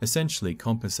 essentially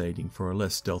compensating for a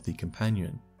less stealthy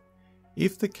companion.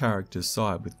 If the characters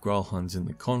side with Gralhunds in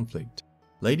the conflict,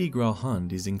 Lady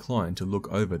Gralhund is inclined to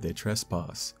look over their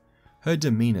trespass. Her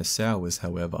demeanour sours,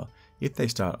 however, if they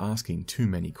start asking too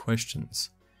many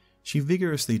questions. She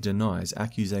vigorously denies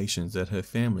accusations that her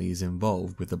family is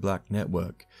involved with the Black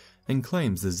Network and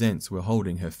claims the Zhents were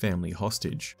holding her family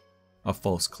hostage, a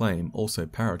false claim also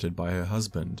parroted by her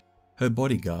husband, her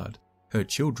bodyguard, her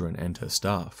children and her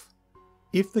staff.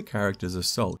 If the characters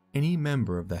assault any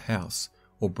member of the house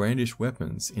or brandish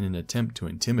weapons in an attempt to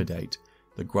intimidate,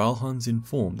 the Gralhunds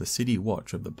inform the City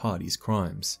Watch of the party's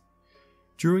crimes.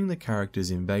 During the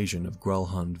characters' invasion of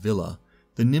Gralhund Villa,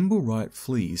 the Nimblewright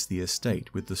flees the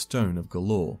estate with the Stone of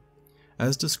Galorr,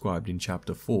 as described in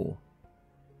Chapter 4.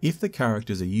 If the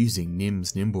characters are using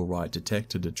Nim's Nimblewright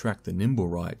Detector to track the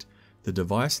Nimblewright, the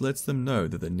device lets them know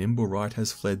that the Nimblewright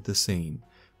has fled the scene,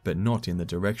 but not in the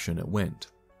direction it went.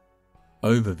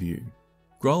 Overview.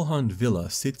 Gralhund Villa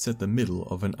sits at the middle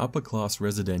of an upper-class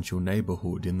residential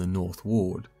neighbourhood in the North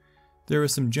Ward. There are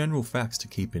some general facts to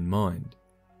keep in mind.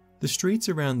 The streets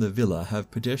around the villa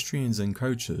have pedestrians and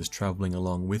coaches travelling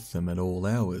along with them at all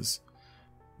hours,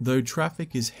 though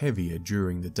traffic is heavier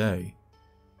during the day.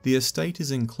 The estate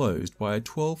is enclosed by a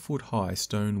 12-foot high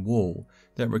stone wall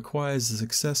that requires a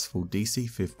successful DC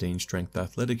 15 strength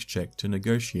athletics check to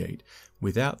negotiate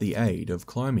without the aid of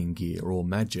climbing gear or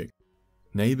magic.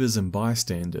 Neighbours and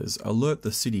bystanders alert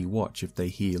the City Watch if they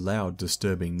hear loud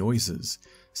disturbing noises,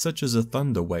 such as a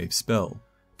thunder wave spell,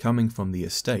 coming from the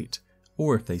estate,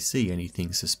 or if they see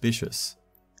anything suspicious.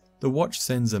 The Watch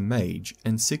sends a mage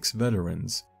and 6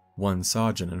 veterans, 1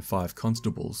 sergeant and 5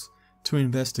 constables, to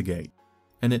investigate,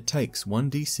 and it takes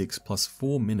 1d6 plus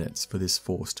 4 minutes for this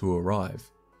force to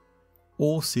arrive.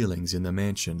 All ceilings in the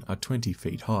mansion are 20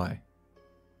 feet high.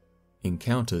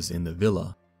 Encounters in the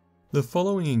villa. The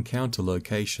following encounter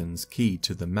locations key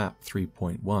to the map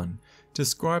 3.1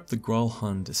 describe the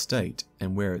Gralhund estate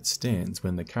and where it stands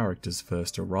when the characters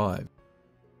first arrive.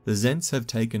 The Zhents have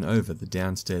taken over the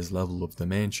downstairs level of the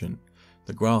mansion.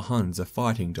 The Gralhunds are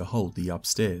fighting to hold the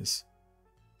upstairs.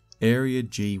 Area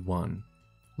G1.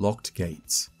 Locked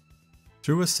gates.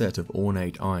 Through a set of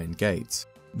ornate iron gates,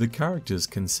 the characters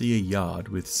can see a yard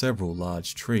with several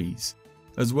large trees,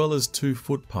 as well as 2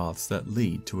 footpaths that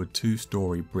lead to a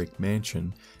 2-story brick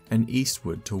mansion and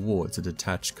eastward towards a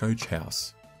detached coach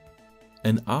house.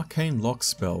 An arcane lock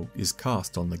spell is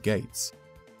cast on the gates.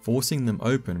 Forcing them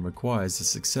open requires a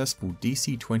successful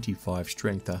DC 25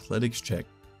 strength athletics check,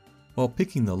 while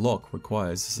picking the lock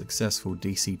requires a successful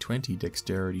DC 20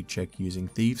 dexterity check using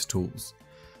thieves' tools.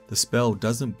 The spell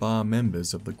doesn't bar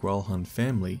members of the Gralhund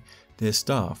family, their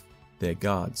staff, their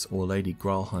guards, or Lady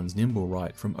Gralhund's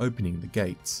Nimblewright from opening the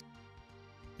gates.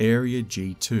 Area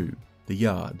G2, the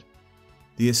Yard.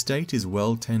 The estate is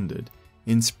well tended.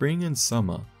 In spring and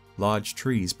summer, large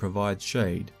trees provide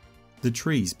shade. The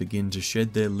trees begin to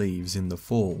shed their leaves in the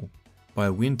fall.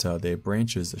 By winter, their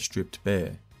branches are stripped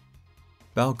bare.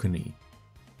 Balcony.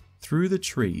 Through the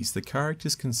trees, the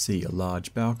characters can see a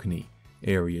large balcony,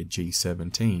 Area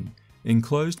G17,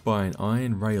 enclosed by an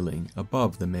iron railing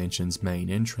above the mansion's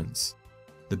main entrance.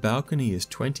 The balcony is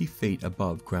 20 feet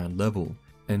above ground level,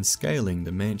 and scaling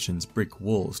the mansion's brick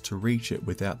walls to reach it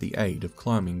without the aid of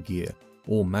climbing gear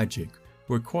or magic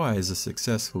requires a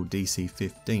successful DC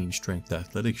 15 Strength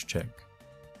Athletics check.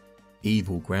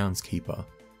 Evil Groundskeeper.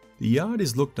 The yard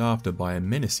is looked after by a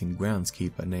menacing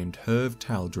groundskeeper named Herv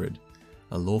Taldred,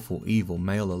 a lawful evil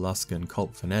male Alaskan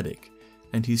cult fanatic,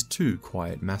 and his 2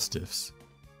 quiet mastiffs.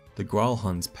 The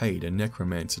Gralhunds paid a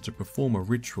necromancer to perform a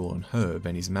ritual on Herv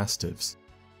and his mastiffs.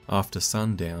 After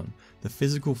sundown, the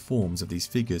physical forms of these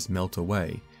figures melt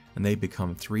away, and they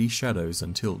become 3 shadows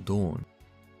until dawn.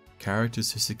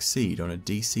 Characters who succeed on a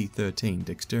DC 13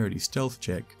 Dexterity Stealth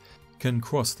check can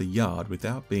cross the yard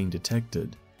without being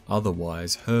detected.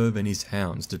 Otherwise, Herv and his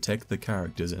hounds detect the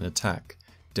characters and attack,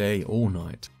 day or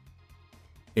night.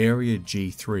 Area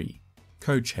G3,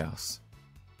 Coach House.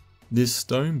 This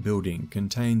stone building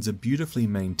contains a beautifully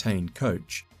maintained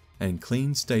coach and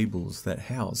clean stables that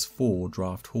house 4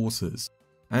 draft horses,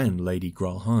 and Lady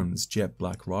Gralhund's jet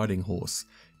black riding horse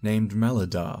named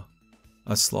Maladar.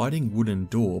 A sliding wooden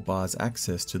door bars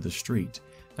access to the street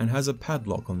and has a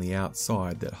padlock on the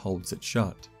outside that holds it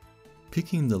shut.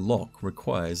 Picking the lock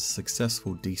requires a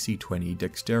successful DC 20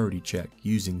 dexterity check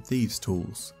using thieves'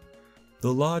 tools.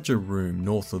 The larger room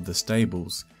north of the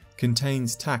stables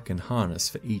contains tack and harness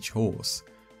for each horse,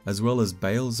 as well as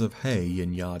bales of hay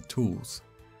and yard tools.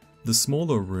 The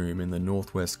smaller room in the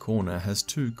northwest corner has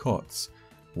 2 cots,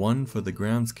 one for the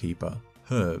groundskeeper,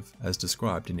 Herv, as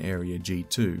described in Area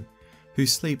G2, who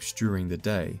sleeps during the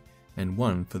day, and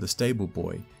one for the stable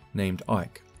boy named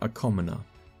Ike, a commoner,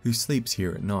 who sleeps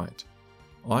here at night.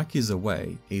 Ike is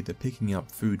away either picking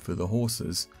up food for the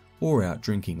horses or out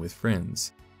drinking with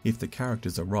friends, if the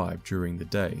characters arrive during the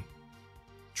day.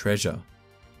 Treasure.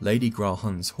 Lady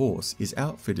Gralhund's horse is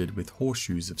outfitted with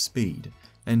horseshoes of speed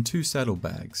and 2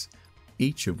 saddlebags,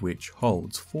 each of which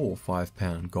holds 4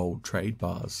 5-pound gold trade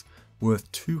bars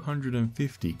worth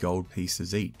 250 gold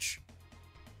pieces each.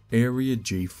 Area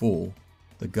G4,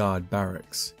 the Guard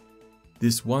Barracks.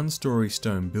 This 1-story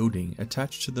stone building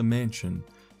attached to the mansion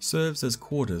serves as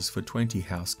quarters for 20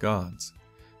 house guards.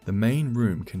 The main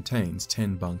room contains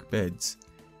 10 bunk beds.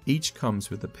 Each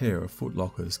comes with a pair of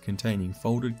footlockers containing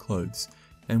folded clothes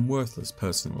and worthless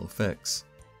personal effects.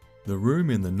 The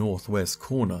room in the northwest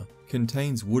corner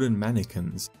contains wooden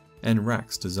mannequins and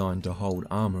racks designed to hold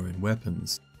armor and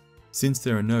weapons. Since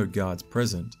there are no guards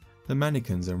present, the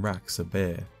mannequins and racks are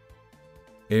bare.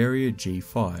 Area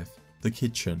G5, the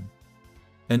Kitchen.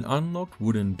 An unlocked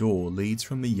wooden door leads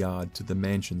from the yard to the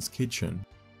mansion's kitchen,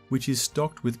 which is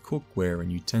stocked with cookware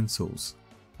and utensils.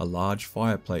 A large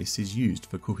fireplace is used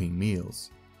for cooking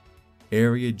meals.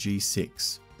 Area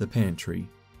G6, the Pantry.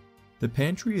 The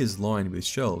pantry is lined with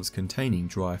shelves containing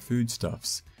dry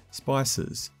foodstuffs,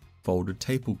 spices, folded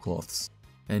tablecloths,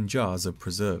 and jars of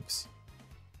preserves.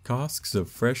 Casks of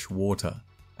fresh water,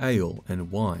 ale,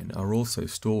 and wine are also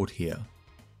stored here.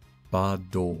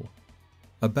 Barred door.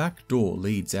 A back door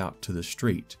leads out to the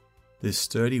street. This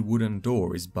sturdy wooden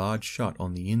door is barred shut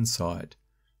on the inside.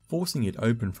 Forcing it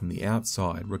open from the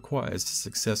outside requires a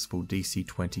successful DC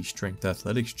 20 Strength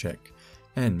Athletics check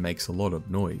and makes a lot of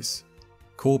noise.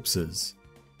 Corpses.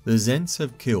 The Zents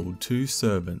have killed 2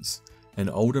 servants, an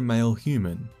older male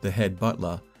human, the head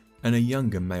butler, and a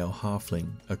younger male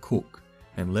halfling, a cook,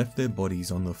 and left their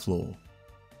bodies on the floor.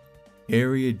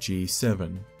 Area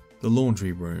G7, the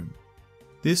Laundry Room.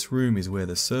 This room is where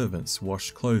the servants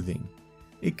wash clothing.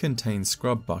 It contains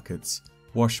scrub buckets,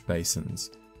 wash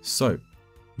basins, soap,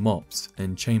 mops,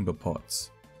 and chamber pots.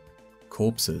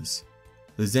 Corpses.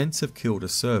 The Zents have killed a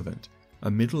servant, a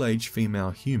middle-aged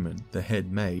female human, the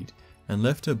head maid, and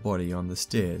left her body on the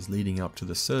stairs leading up to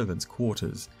the servants'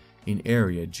 quarters in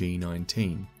Area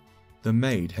G19. The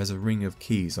maid has a ring of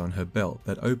keys on her belt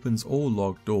that opens all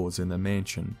locked doors in the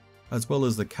mansion, as well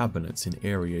as the cabinets in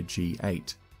Area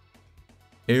G8.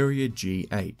 Area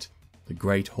G8, the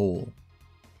Great Hall.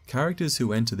 Characters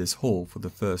who enter this hall for the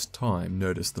first time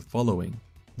notice the following.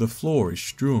 The floor is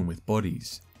strewn with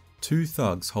bodies. 2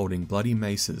 thugs holding bloody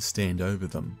maces stand over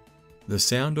them. The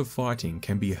sound of fighting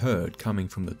can be heard coming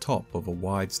from the top of a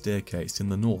wide staircase in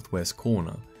the northwest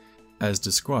corner, as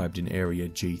described in Area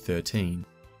G13.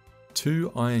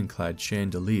 2 ironclad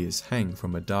chandeliers hang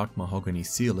from a dark mahogany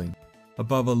ceiling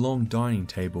above a long dining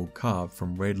table carved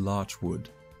from red larch wood.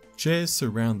 Chairs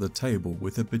surround the table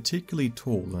with a particularly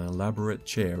tall and elaborate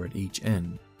chair at each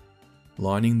end.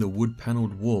 Lining the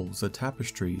wood-panelled walls are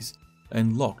tapestries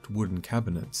and locked wooden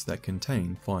cabinets that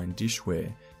contain fine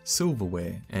dishware,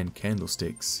 silverware and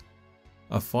candlesticks.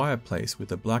 A fireplace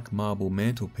with a black marble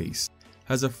mantelpiece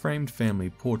has a framed family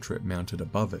portrait mounted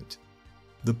above it.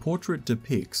 The portrait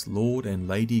depicts Lord and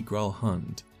Lady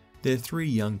Gralhund, their 3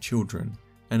 young children,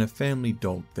 and a family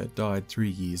dog that died 3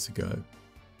 years ago.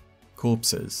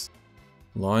 Corpses.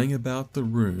 Lying about the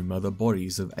room are the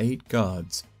bodies of 8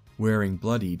 guards wearing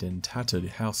bloodied and tattered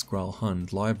House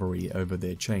Gralhund livery over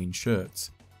their chain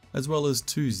shirts, as well as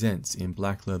 2 Zhents in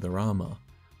black leather armour.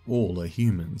 All are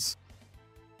humans.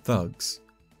 Thugs.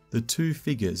 The 2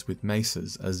 figures with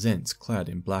maces are Zhents clad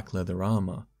in black leather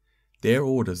armour. Their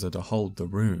orders are to hold the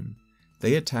room.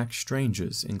 They attack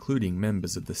strangers, including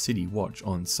members of the City Watch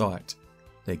on site.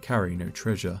 They carry no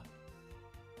treasure.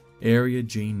 Area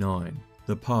G9,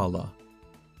 the Parlour.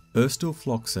 Erstil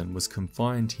Floxen was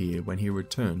confined here when he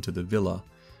returned to the villa,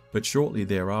 but shortly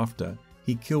thereafter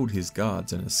he killed his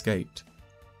guards and escaped.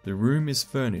 The room is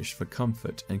furnished for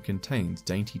comfort and contains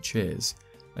dainty chairs,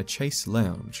 a chaise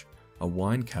lounge, a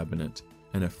wine cabinet,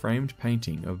 and a framed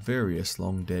painting of various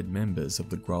long-dead members of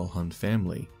the Gralhund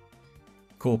family.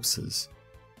 Corpses.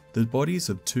 The bodies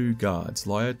of 2 guards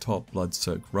lie atop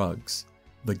blood-soaked rugs.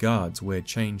 The guards wear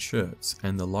chain shirts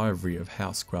and the livery of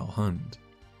House Gralhund.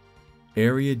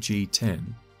 Area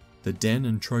G10, the Den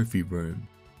and Trophy Room.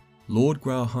 Lord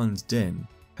Gralhund's den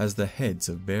has the heads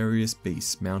of various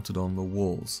beasts mounted on the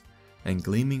walls, and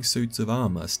gleaming suits of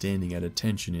armour standing at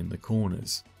attention in the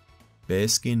corners.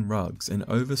 Bearskin rugs and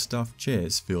overstuffed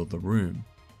chairs fill the room.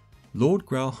 Lord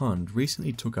Gralhund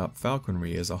recently took up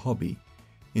falconry as a hobby.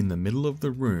 In the middle of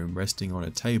the room, resting on a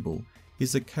table,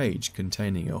 is a cage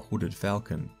containing a hooded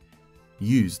falcon.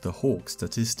 Use the hawk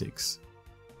statistics.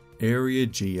 Area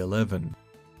G11,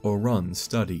 Orun's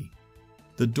study.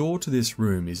 The door to this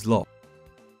room is locked.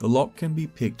 The lock can be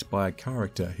picked by a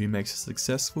character who makes a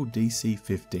successful DC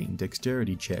 15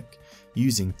 dexterity check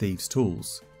using Thieves'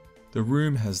 Tools. The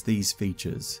room has these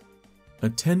features. A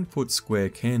 10-foot square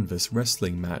canvas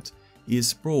wrestling mat is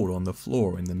sprawled on the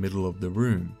floor in the middle of the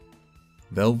room.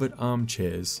 Velvet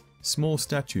armchairs, small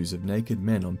statues of naked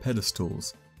men on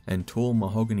pedestals, and tall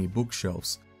mahogany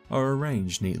bookshelves are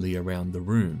arranged neatly around the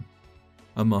room.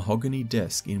 A mahogany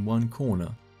desk in one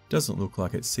corner doesn't look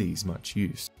like it sees much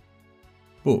use.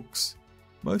 Books.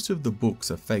 Most of the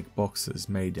books are fake boxes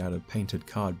made out of painted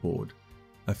cardboard.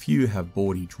 A few have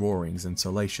bawdy drawings and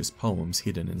salacious poems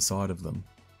hidden inside of them.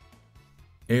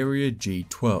 Area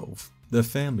G12, the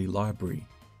family library.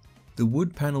 The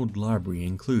wood-panelled library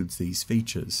includes these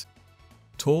features.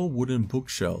 Tall wooden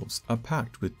bookshelves are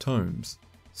packed with tomes.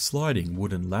 Sliding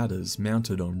wooden ladders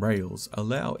mounted on rails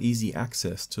allow easy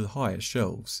access to higher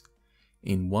shelves.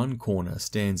 In one corner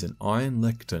stands an iron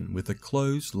lectern with a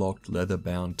closed, locked,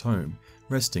 leather-bound tome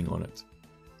resting on it.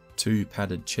 2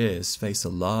 padded chairs face a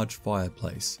large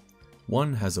fireplace.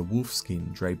 One has a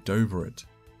wolfskin draped over it.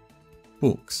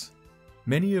 Books.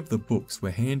 Many of the books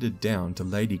were handed down to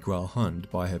Lady Gralhund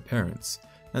by her parents,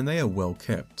 and they are well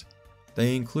kept.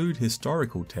 They include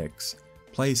historical texts,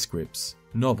 play scripts,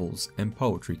 novels, and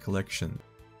poetry collection.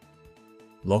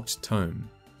 Locked tome.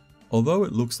 Although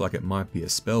it looks like it might be a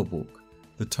spell book,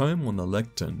 the tome on the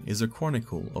lectern is a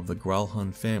chronicle of the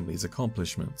Gralhund family's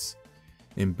accomplishments,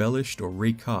 embellished or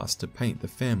recast to paint the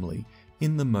family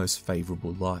in the most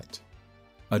favourable light.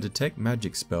 A detect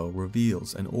magic spell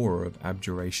reveals an aura of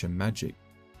abjuration magic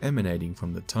emanating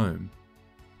from the tome.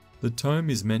 The tome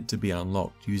is meant to be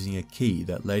unlocked using a key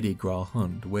that Lady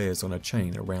Gralhund wears on a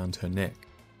chain around her neck.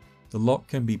 The lock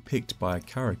can be picked by a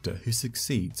character who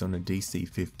succeeds on a DC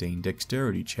 15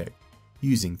 dexterity check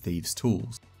using Thieves'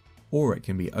 Tools, or it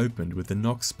can be opened with a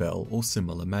knock spell or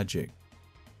similar magic.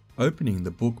 Opening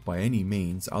the book by any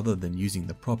means other than using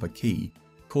the proper key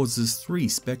causes 3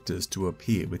 spectres to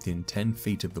appear within 10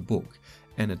 feet of the book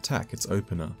and attack its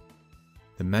opener.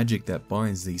 The magic that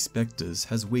binds these spectres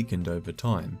has weakened over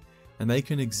time, and they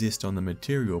can exist on the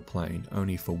material plane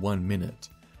only for 1 minute,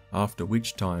 after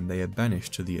which time they are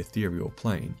banished to the ethereal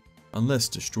plane, unless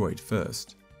destroyed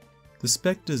first. The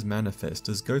spectres manifest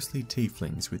as ghostly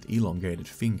tieflings with elongated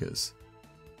fingers.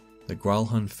 The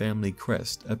Gralhund family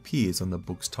crest appears on the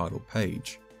book's title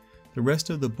page. The rest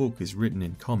of the book is written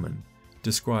in common,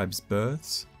 describes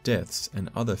births, deaths and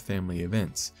other family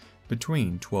events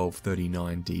between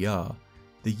 1239 DR,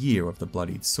 the year of the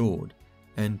bloodied sword,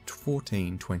 and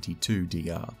 1422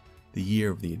 DR, the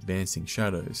year of the advancing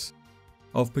shadows.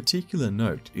 Of particular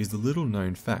note is the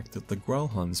little-known fact that the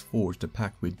Gralhunds forged a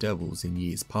pact with devils in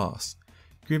years past,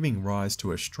 giving rise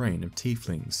to a strain of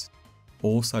tieflings.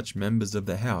 All such members of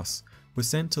the house were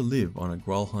sent to live on a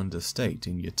Gralhund estate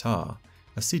in Yatar,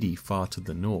 a city far to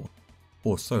the north,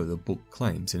 or so the book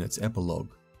claims in its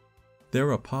epilogue.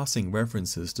 There are passing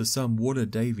references to some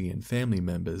Waterdeepian family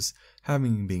members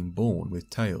having been born with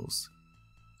tails.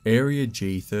 Area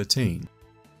G13.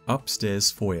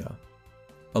 Upstairs Foyer.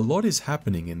 A lot is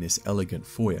happening in this elegant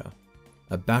foyer.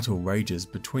 A battle rages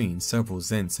between several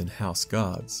Zhents and house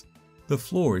guards. The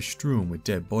floor is strewn with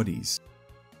dead bodies.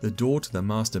 The door to the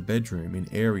master bedroom in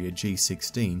Area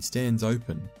G16 stands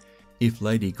open. If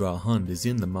Lady Gralhund is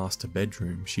in the master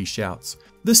bedroom, she shouts,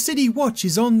 "The City Watch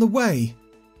is on the way!"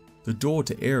 The door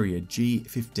to Area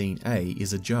G15A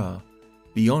is ajar.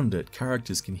 Beyond it,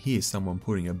 characters can hear someone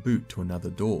putting a boot to another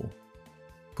door.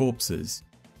 Corpses.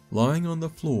 Lying on the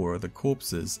floor are the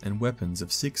corpses and weapons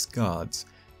of 6 guards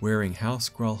wearing House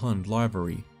Gralhund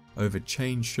livery over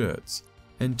chain shirts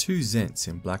and 2 Zhents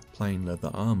in black plain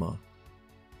leather armour.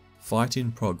 Fight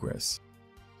in progress.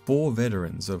 4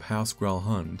 veterans of House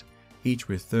Gralhund, each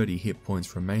with 30 hit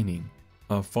points remaining,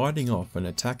 are fighting off an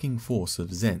attacking force of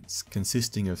Zhents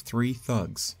consisting of 3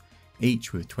 thugs,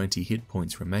 each with 20 hit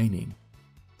points remaining.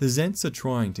 The Zhents are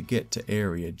trying to get to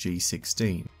Area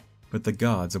G16, but the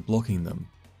guards are blocking them.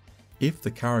 If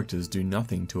the characters do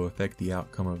nothing to affect the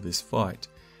outcome of this fight,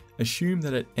 assume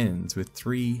that it ends with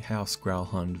 3 House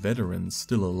Gralhund veterans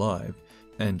still alive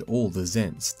and all the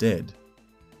Zhents dead.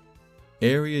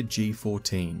 Area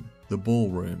G14, the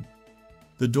ballroom.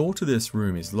 The door to this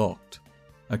room is locked.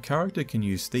 A character can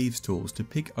use thieves' tools to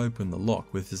pick open the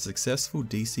lock with a successful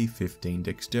DC 15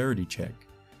 dexterity check.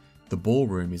 The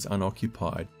ballroom is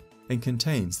unoccupied and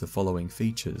contains the following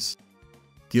features: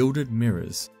 gilded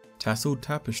mirrors, tasseled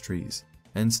tapestries,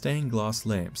 and stained glass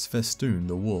lamps festoon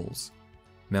the walls.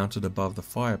 Mounted above the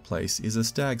fireplace is a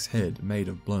stag's head made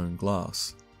of blown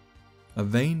glass. A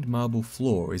veined marble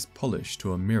floor is polished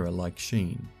to a mirror-like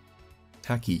sheen.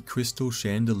 Tacky crystal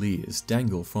chandeliers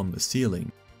dangle from the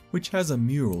ceiling, which has a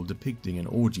mural depicting an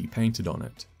orgy painted on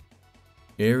it.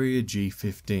 Area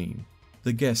G15,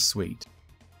 the guest suite.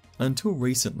 Until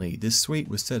recently, this suite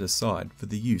was set aside for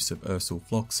the use of Ursel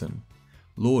Floxen.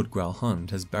 Lord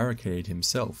Gralhund has barricaded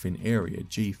himself in Area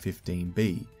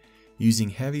G15B, using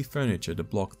heavy furniture to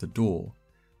block the door.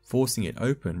 Forcing it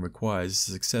open requires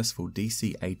a successful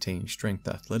DC 18 Strength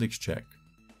Athletics check.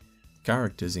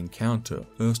 Characters encounter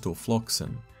Ursel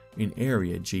Floxen in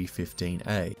Area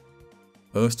G15A.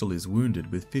 Ursel is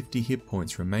wounded with 50 hit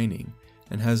points remaining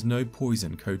and has no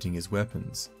poison coating his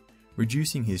weapons,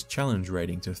 reducing his challenge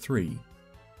rating to 3.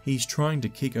 He's trying to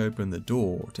kick open the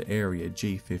door to Area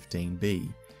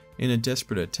G15B in a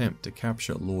desperate attempt to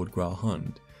capture Lord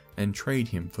Gralhund and trade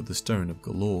him for the Stone of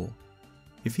Galorr.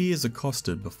 If he is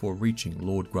accosted before reaching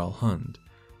Lord Gralhund,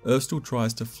 Ursel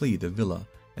tries to flee the villa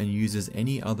and uses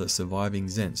any other surviving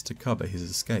Zhents to cover his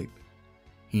escape.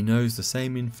 He knows the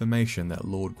same information that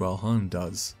Lord Gralhund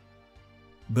does,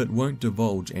 but won't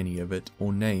divulge any of it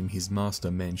or name his master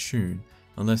Menshun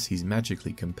unless he's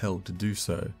magically compelled to do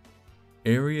so.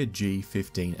 Area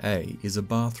G15A is a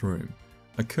bathroom.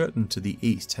 A curtain to the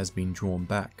east has been drawn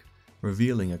back,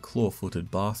 revealing a claw-footed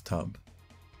bathtub.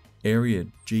 Area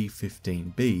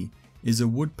G15B is a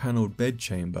wood-panelled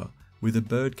bedchamber with a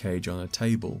birdcage on a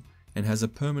table and has a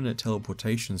permanent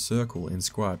teleportation circle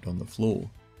inscribed on the floor.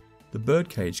 The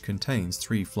birdcage contains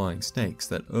 3 flying snakes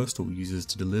that Ursel uses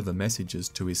to deliver messages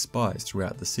to his spies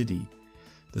throughout the city.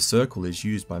 The circle is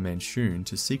used by Menshun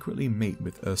to secretly meet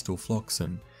with Ursel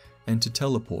Floxen and to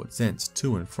teleport Zhents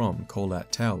to and from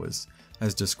Kolat Towers,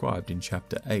 as described in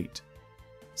Chapter 8.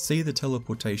 See the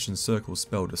teleportation circle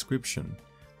spell description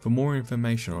for more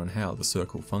information on how the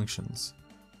circle functions.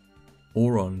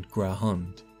 Orond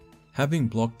Gralhund. Having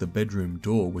blocked the bedroom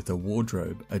door with a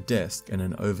wardrobe, a desk and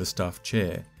an overstuffed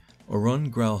chair,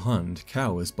 Orond Gralhund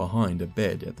cowers behind a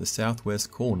bed at the southwest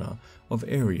corner of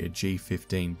Area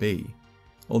G15B.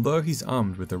 Although he's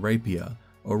armed with a rapier,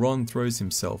 Orond throws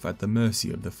himself at the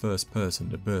mercy of the first person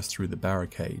to burst through the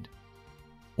barricade.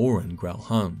 Orond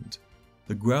Gralhund.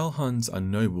 The Gralhunds are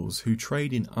nobles who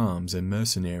trade in arms and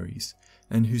mercenaries,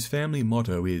 and whose family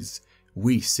motto is,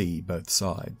 "We see both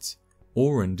sides."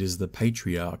 Orond is the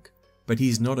patriarch, but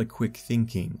he's not a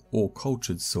quick-thinking or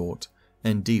cultured sort,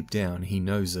 and deep down he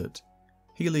knows it.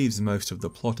 He leaves most of the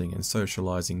plotting and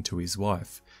socializing to his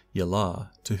wife, Yalar,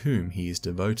 to whom he is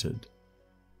devoted.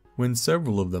 When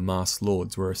several of the masked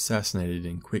lords were assassinated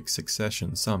in quick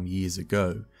succession some years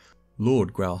ago,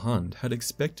 Lord Gralhund had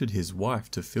expected his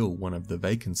wife to fill one of the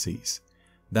vacancies.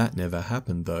 That never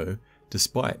happened though,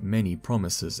 despite many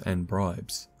promises and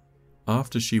bribes.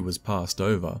 After she was passed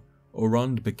over,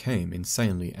 Orund became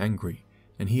insanely angry,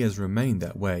 and he has remained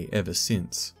that way ever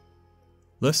since.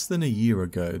 Less than a year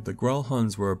ago, the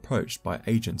Gralhunds were approached by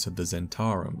agents of the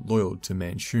Zhentarium loyal to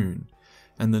Manshoon,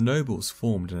 and the nobles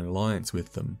formed an alliance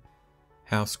with them.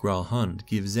 House Gralhund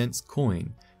gives Zhents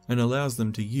coin and allows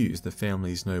them to use the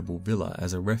family's noble villa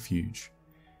as a refuge.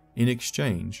 In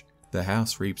exchange, the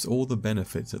house reaps all the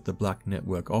benefits that the Black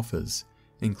Network offers,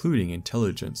 including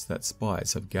intelligence that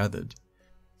spies have gathered.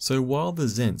 So while the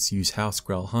Zhents use House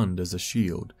Gralhund as a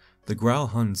shield, the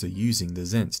Gralhunds are using the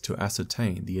Zhents to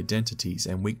ascertain the identities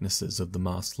and weaknesses of the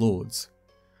Masked Lords.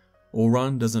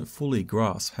 Orund doesn't fully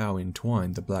grasp how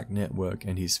entwined the Black Network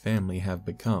and his family have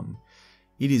become.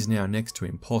 It is now next to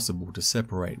impossible to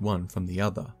separate one from the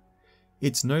other.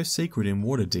 It's no secret in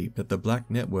Waterdeep that the Black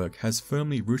Network has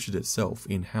firmly rooted itself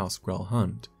in House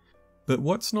Gralhund. But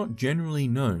what's not generally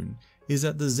known is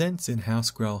that the Zhents in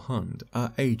House Gralhund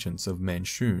are agents of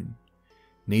Manshoon.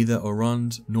 Neither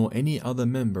Orund nor any other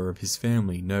member of his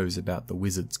family knows about the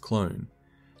wizard's clone.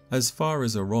 As far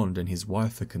as Orund and his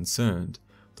wife are concerned,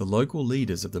 the local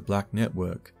leaders of the Black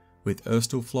Network, with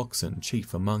Erstal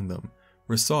chief among them,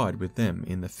 reside with them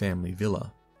in the family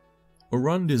villa.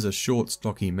 Orund is a short,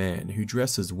 stocky man who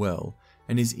dresses well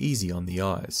and is easy on the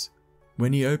eyes.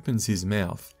 When he opens his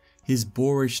mouth, his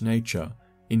boorish nature,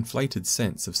 inflated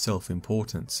sense of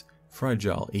self-importance,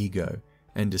 fragile ego,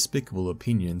 and despicable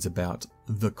opinions about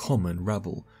the common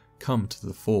rabble come to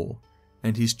the fore,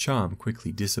 and his charm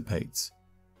quickly dissipates.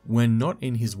 When not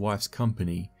in his wife's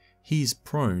company, he is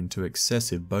prone to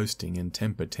excessive boasting and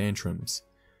temper tantrums.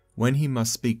 When he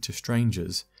must speak to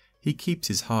strangers, he keeps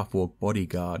his half-orc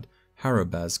bodyguard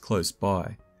Hrabbaz close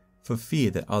by, for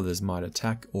fear that others might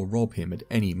attack or rob him at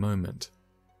any moment.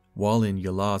 While in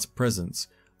Yalar's presence,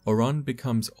 Orund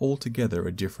becomes altogether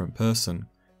a different person,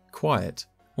 quiet,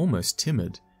 almost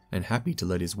timid, and happy to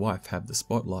let his wife have the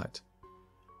spotlight.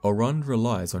 Orund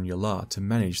relies on Yalar to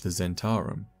manage the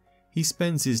Zhentarium. He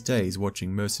spends his days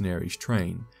watching mercenaries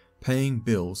train, paying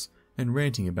bills, and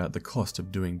ranting about the cost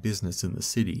of doing business in the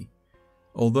city.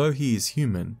 Although he is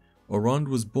human, Orund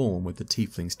was born with the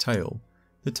tiefling's tail.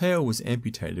 The tail was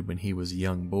amputated when he was a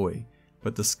young boy,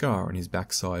 but the scar on his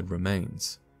backside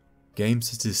remains. Game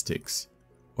statistics.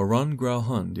 Orund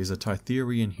Gralhund is a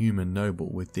Tytherian human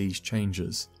noble with these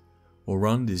changes.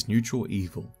 Orund is neutral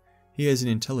evil. He has an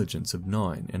intelligence of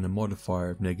 9 and a modifier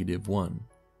of -1.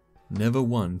 Never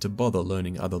one to bother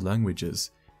learning other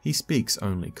languages, he speaks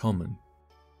only common.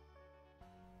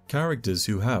 Characters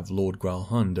who have Lord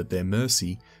Gralhund at their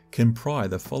mercy can pry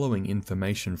the following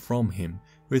information from him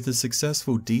with a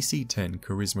successful DC 10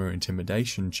 Charisma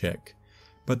Intimidation check,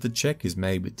 but the check is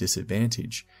made with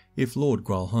disadvantage if Lord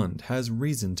Gralhund has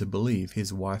reason to believe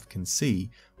his wife can see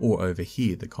or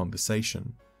overhear the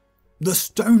conversation. The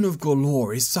Stone of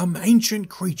Galorr is some ancient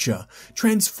creature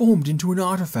transformed into an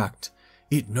artifact.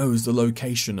 It knows the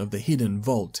location of the hidden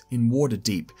vault in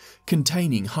Waterdeep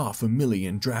containing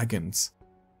 500,000 dragons.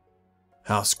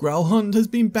 House Gralhund has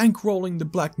been bankrolling the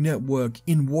Black Network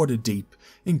in Waterdeep,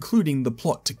 including the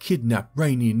plot to kidnap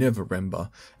Renaer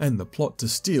Neverember and the plot to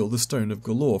steal the Stone of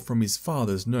Galorr from his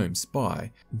father's gnome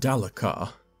spy,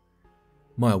 Dalakar.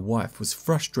 My wife was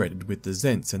frustrated with the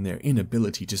Zhents and their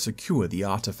inability to secure the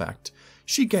artifact.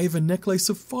 She gave a necklace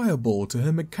of fireball to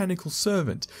her mechanical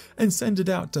servant and sent it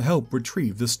out to help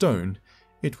retrieve the stone.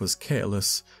 It was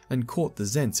careless and caught the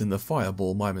Zhents in the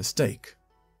fireball by mistake.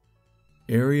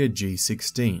 Area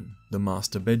G16, the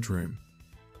master bedroom.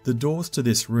 The doors to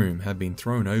this room have been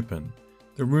thrown open.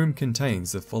 The room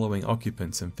contains the following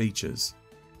occupants and features.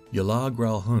 Yalar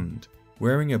Gralhund,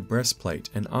 wearing a breastplate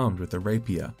and armed with a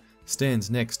rapier, stands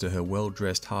next to her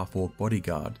well-dressed half-orc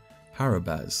bodyguard,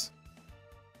 Hrabbaz.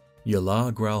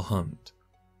 Yalar Gralhund.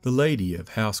 The lady of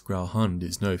House Gralhund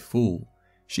is no fool.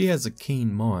 She has a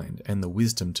keen mind and the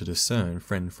wisdom to discern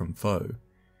friend from foe.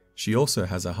 She also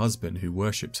has a husband who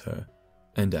worships her,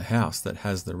 and a house that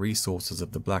has the resources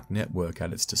of the Black Network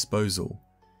at its disposal.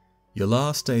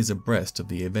 Yalar stays abreast of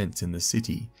the events in the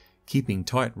city, keeping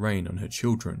tight rein on her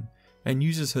children, and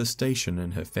uses her station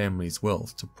and her family's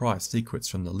wealth to pry secrets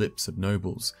from the lips of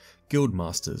nobles,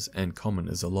 guildmasters, and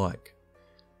commoners alike.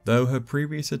 Though her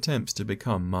previous attempts to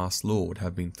become Masked Lord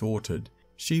have been thwarted,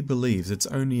 she believes it's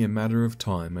only a matter of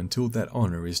time until that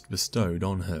honour is bestowed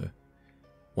on her.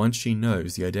 Once she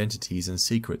knows the identities and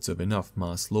secrets of enough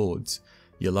Masked Lords,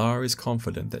 Yalar is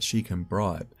confident that she can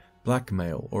bribe,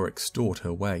 blackmail, or extort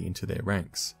her way into their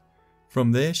ranks.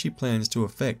 From there she plans to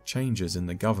effect changes in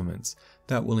the governments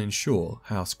that will ensure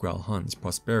House Gralhund's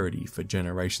prosperity for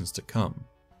generations to come.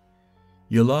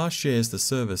 Galorr shares the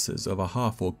services of a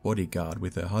half-orc bodyguard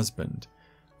with her husband,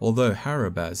 although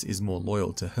Hrabbaz is more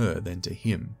loyal to her than to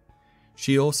him.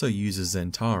 She also uses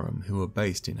Zhentarium, who are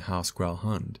based in House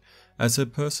Gralhund, as her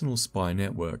personal spy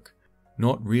network,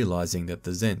 not realizing that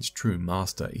the Zhent's true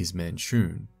master is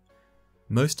Manchun.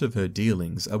 Most of her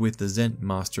dealings are with the Zhent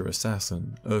master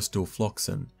assassin, Erstal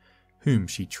Floxen, whom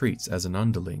she treats as an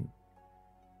underling.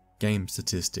 Game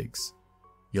statistics.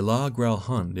 Galorr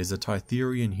Gralhund is a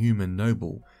Tytherian human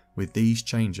noble with these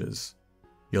changes.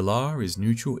 Galorr is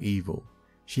neutral evil.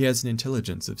 She has an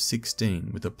intelligence of 16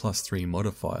 with a +3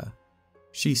 modifier.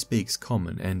 She speaks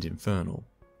Common and Infernal.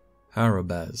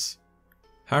 Hrabbaz.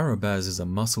 Hrabbaz is a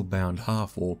muscle-bound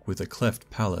half-orc with a cleft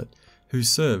palate who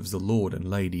serves the Lord and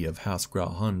Lady of House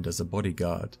Gralhund as a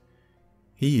bodyguard.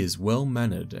 He is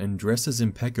well-mannered and dresses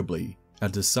impeccably, a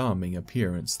disarming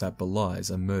appearance that belies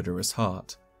a murderous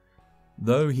heart.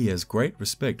 Though he has great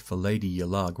respect for Lady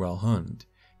Galorr Gralhund,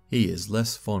 he is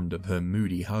less fond of her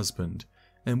moody husband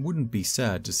and wouldn't be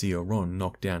sad to see Oron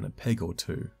knock down a peg or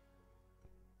two.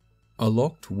 A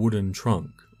locked wooden trunk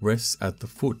rests at the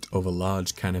foot of a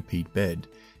large canopied bed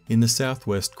in the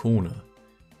southwest corner.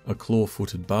 A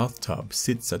claw-footed bathtub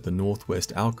sits at the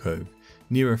northwest alcove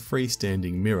near a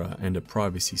freestanding mirror and a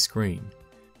privacy screen.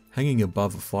 Hanging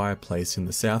above a fireplace in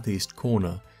the southeast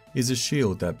corner is a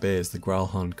shield that bears the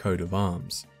Gralhund coat of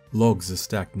arms. Logs are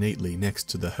stacked neatly next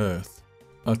to the hearth.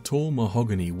 A tall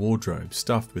mahogany wardrobe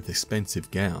stuffed with expensive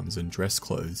gowns and dress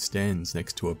clothes stands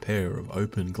next to a pair of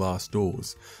open glass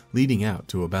doors leading out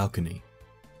to a balcony.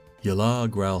 Galorr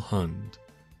Gralhund.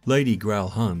 Lady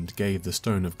Gralhund gave the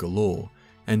Stone of Galorr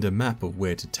and a map of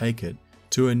where to take it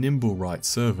to a Nimblewright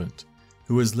servant,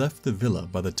 who has left the villa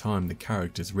by the time the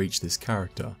characters reach this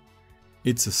character.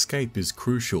 Its escape is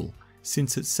crucial,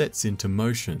 since it sets into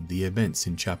motion the events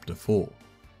in Chapter 4.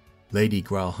 Lady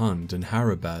Gralhund and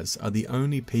Hrabbaz are the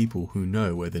only people who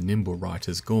know where the Nimblewright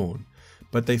has gone,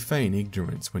 but they feign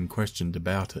ignorance when questioned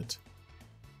about it.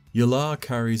 Galorr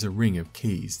carries a ring of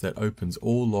keys that opens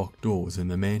all locked doors in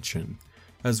the mansion,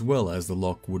 as well as the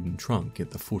locked wooden trunk at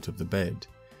the foot of the bed.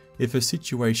 If a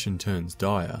situation turns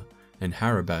dire, and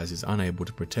Hrabbaz is unable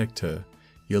to protect her,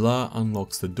 Galorr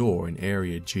unlocks the door in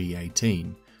Area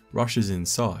G18, rushes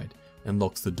inside, and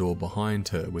locks the door behind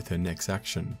her with her next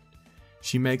action.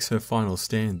 She makes her final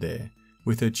stand there,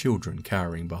 with her children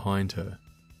cowering behind her.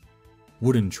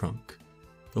 Wooden trunk.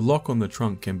 The lock on the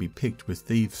trunk can be picked with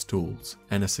thieves' tools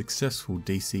and a successful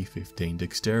DC 15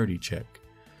 dexterity check.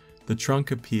 The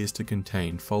trunk appears to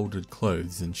contain folded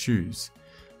clothes and shoes.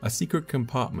 A secret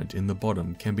compartment in the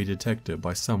bottom can be detected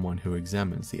by someone who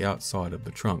examines the outside of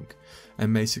the trunk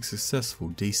and makes a successful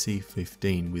DC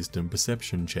 15 Wisdom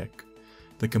Perception check.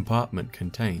 The compartment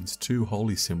contains 2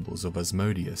 holy symbols of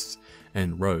Asmodeus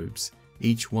and robes,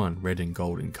 each one red and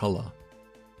gold in colour.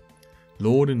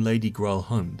 Lord and Lady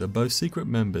Gralhund are both secret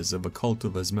members of a cult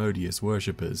of Asmodeus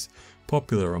worshippers,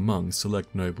 popular among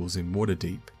select nobles in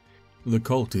Waterdeep. The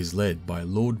cult is led by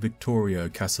Lord Victorio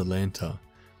Casalanta,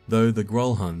 though the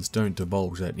Gralhunds don't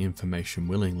divulge that information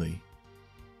willingly.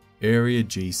 Area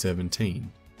G17,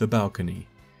 the balcony.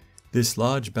 This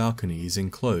large balcony is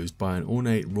enclosed by an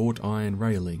ornate wrought iron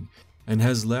railing and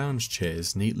has lounge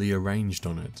chairs neatly arranged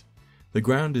on it. The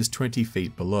ground is 20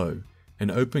 feet below, and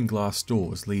open glass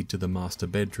doors lead to the master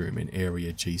bedroom in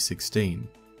Area G16.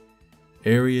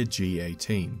 Area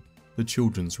G18, the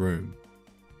children's room.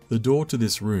 The door to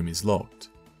this room is locked.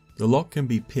 The lock can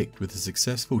be picked with a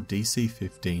successful DC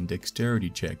 15 dexterity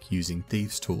check using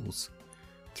thieves' tools.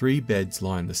 3 beds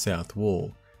line the south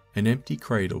wall. An empty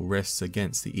cradle rests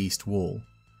against the east wall.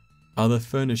 Other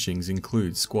furnishings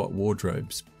include squat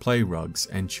wardrobes, play rugs,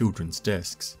 and children's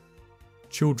desks.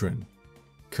 Children.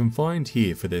 Confined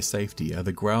here for their safety are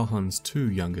the Gralhund's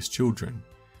 2 youngest children,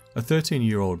 a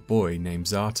 13-year-old boy named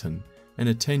Zartan and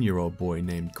a 10-year-old boy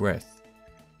named Greth.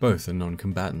 Both are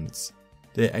non-combatants.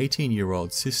 Their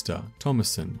 18-year-old sister,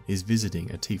 Thomason, is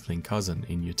visiting a tiefling cousin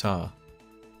in Utah.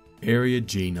 Area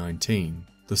G19,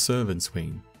 the servants'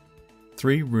 wing.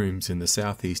 3 rooms in the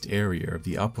southeast area of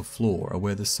the upper floor are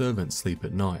where the servants sleep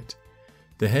at night.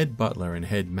 The head butler and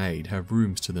head maid have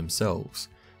rooms to themselves,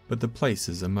 but the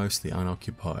places are mostly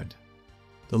unoccupied.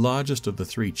 The largest of the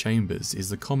 3 chambers is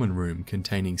the common room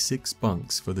containing 6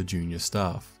 bunks for the junior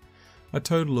staff. A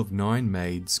total of 9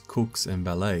 maids, cooks and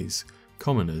valets,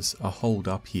 commoners, are holed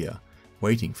up here,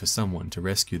 waiting for someone to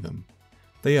rescue them.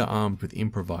 They are armed with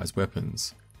improvised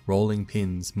weapons, rolling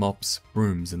pins, mops,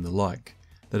 brooms and the like,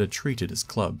 that are treated as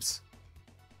clubs.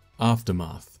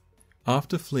 Aftermath.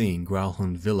 After fleeing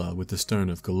Gralhund Villa with the Stone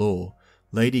of Galorr,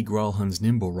 Lady Gralhund's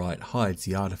Nimblewright hides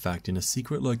the artifact in a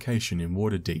secret location in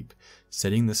Waterdeep,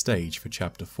 setting the stage for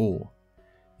Chapter 4.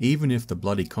 Even if the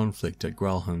bloody conflict at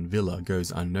Gralhund Villa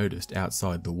goes unnoticed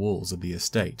outside the walls of the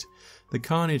estate, the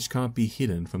carnage can't be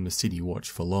hidden from the City Watch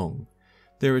for long.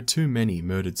 There are too many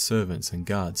murdered servants and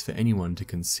guards for anyone to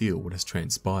conceal what has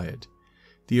transpired.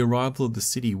 The arrival of the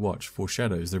City Watch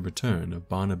foreshadows the return of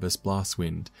Barnabas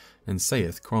Blastwind and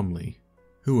Saith Cromley,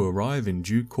 who arrive in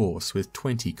due course with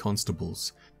 20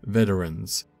 constables,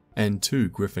 veterans, and 2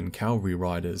 Griffin cavalry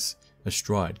riders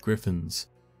astride griffins.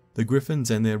 The griffins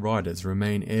and their riders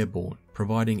remain airborne,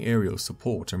 providing aerial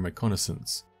support and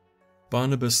reconnaissance.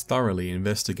 Barnabas thoroughly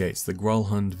investigates the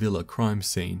Gralhund Villa crime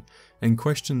scene and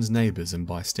questions neighbours and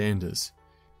bystanders.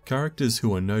 Characters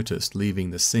who are noticed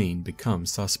leaving the scene become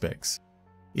suspects.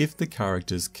 If the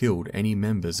characters killed any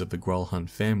members of the Gralhund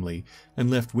family and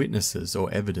left witnesses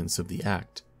or evidence of the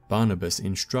act, Barnabas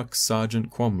instructs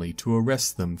Sergeant Cromley to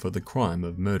arrest them for the crime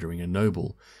of murdering a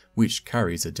noble, which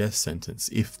carries a death sentence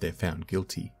if they're found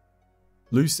guilty.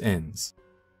 Loose ends.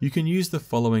 You can use the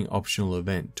following optional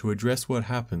event to address what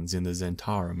happens in the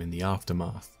Zhentarium in the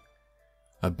aftermath.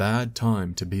 A bad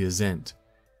time to be a Zhent.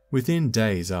 Within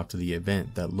days after the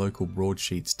event that local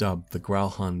broadsheets dubbed the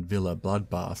Gralhund Villa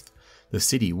bloodbath, the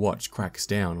City Watch cracks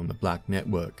down on the Black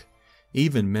Network.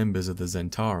 Even members of the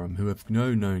Zhentarium who have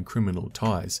no known criminal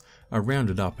ties are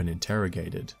rounded up and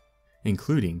interrogated,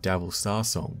 including Davil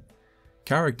Starsong.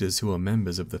 Characters who are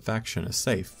members of the faction are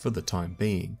safe for the time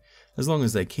being, as long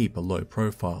as they keep a low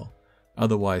profile.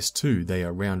 Otherwise too, they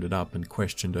are rounded up and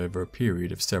questioned over a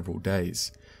period of several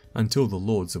days, until the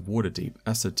Lords of Waterdeep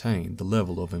ascertain the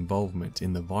level of involvement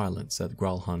in the violence at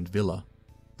Gralhund Villa.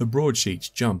 The broadsheets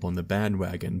jump on the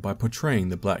bandwagon by portraying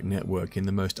the Black Network in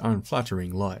the most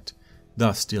unflattering light,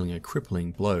 thus dealing a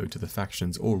crippling blow to the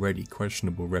faction's already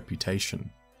questionable reputation.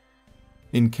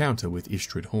 Encounter with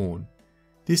Istrid Horn.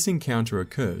 This encounter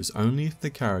occurs only if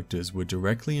the characters were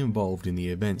directly involved in the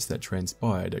events that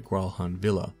transpired at Gralhund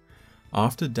Villa.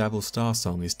 After Davil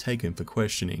Starsong is taken for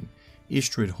questioning,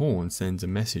 Istrid Horn sends a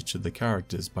message to the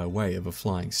characters by way of a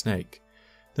flying snake.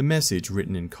 The message,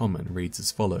 written in common, reads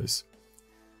as follows.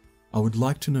 I would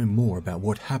like to know more about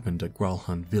what happened at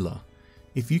Gralhund Villa.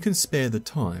 If you can spare the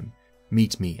time,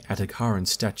 meet me at a Kharan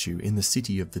statue in the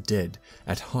City of the Dead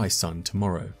at high sun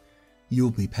tomorrow. You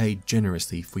will be paid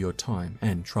generously for your time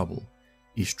and trouble.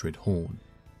 Istrid Horn.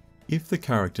 If the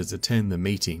characters attend the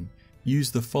meeting,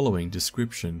 use the following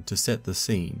description to set the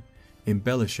scene,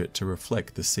 embellish it to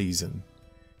reflect the season.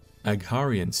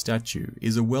 Agharian statue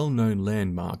is a well-known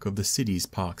landmark of the city's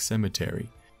park cemetery,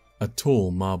 a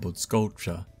tall marbled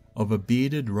sculpture of a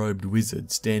bearded robed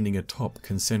wizard standing atop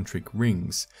concentric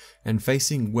rings and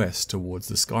facing west towards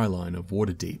the skyline of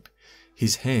Waterdeep,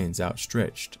 his hands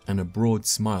outstretched and a broad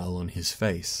smile on his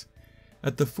face.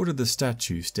 At the foot of the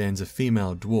statue stands a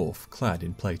female dwarf clad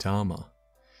in plate armour.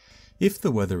 If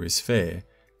the weather is fair,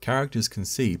 characters can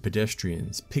see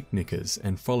pedestrians, picnickers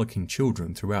and frolicking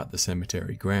children throughout the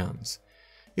cemetery grounds.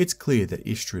 It's clear that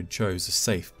Istrid chose a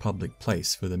safe public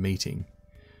place for the meeting.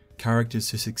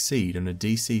 Characters who succeed on a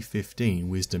DC 15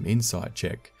 Wisdom Insight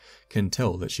check can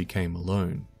tell that she came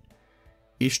alone.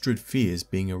 Istrid fears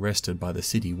being arrested by the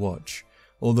City Watch,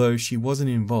 although she wasn't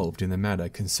involved in the matter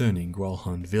concerning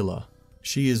Gralhund Villa.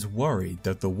 She is worried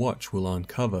that the Watch will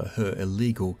uncover her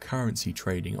illegal currency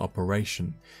trading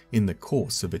operation in the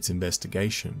course of its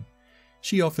investigation.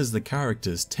 She offers the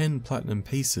characters 10 platinum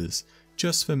pieces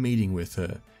just for meeting with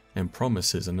her and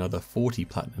promises another 40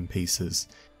 platinum pieces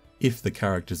if the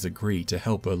characters agree to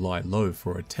help her lie low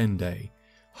for a 10-day,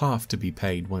 half to be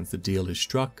paid once the deal is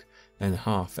struck and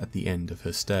half at the end of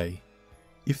her stay.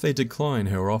 If they decline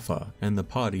her offer and the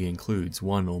party includes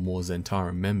one or more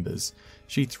Zhentarium members,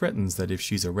 she threatens that if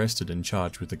she's arrested and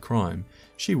charged with the crime,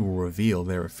 she will reveal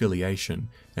their affiliation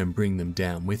and bring them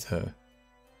down with her.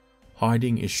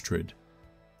 Hiding Istrid.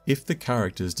 If the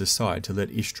characters decide to let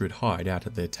Istrid hide out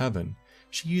at their tavern,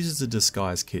 she uses a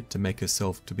disguise kit to make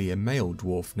herself to be a male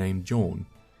dwarf named Jorn.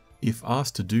 If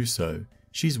asked to do so,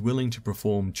 she's willing to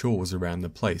perform chores around the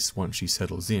place once she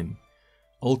settles in.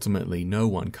 Ultimately, no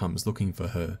one comes looking for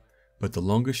her, but the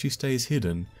longer she stays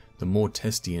hidden, the more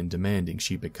testy and demanding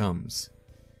she becomes.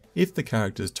 If the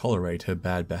characters tolerate her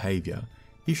bad behaviour,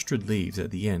 Istrid leaves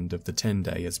at the end of the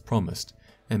 10-day as promised,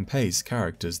 and pays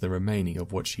characters the remaining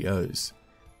of what she owes.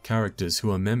 Characters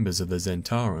who are members of the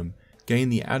Zhentarium gain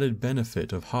the added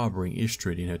benefit of harbouring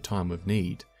Istrid in her time of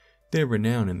need. Their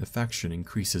renown in the faction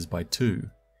increases by 2.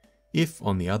 If,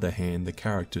 on the other hand, the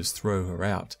characters throw her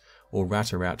out or rat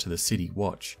her out to the City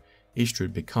Watch,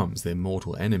 Istrid becomes their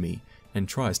mortal enemy and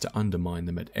tries to undermine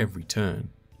them at every turn.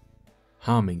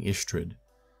 Harming Istrid.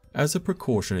 As a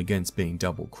precaution against being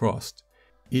double-crossed,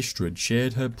 Istrid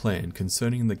shared her plan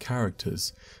concerning the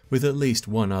characters with at least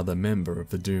one other member of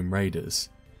the Doom Raiders.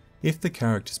 If the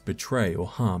characters betray or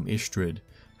harm Istrid,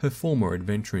 her former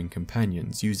adventuring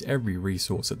companions use every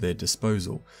resource at their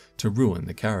disposal to ruin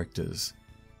the characters.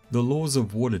 The laws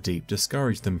of Waterdeep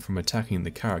discourage them from attacking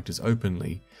the characters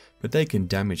openly, but they can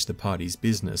damage the party's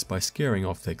business by scaring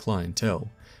off their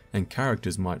clientele, and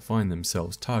characters might find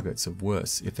themselves targets of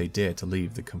worse if they dare to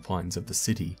leave the confines of the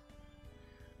city.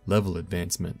 Level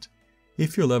advancement.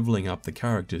 If you're leveling up the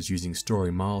characters using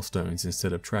story milestones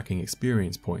instead of tracking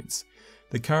experience points,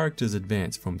 the characters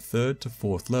advance from 3rd to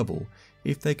 4th level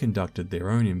if they conducted their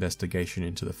own investigation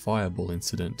into the fireball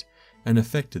incident and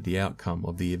affected the outcome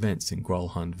of the events in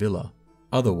Gralhund Villa.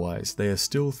 Otherwise, they are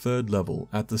still 3rd level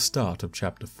at the start of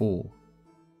Chapter 4.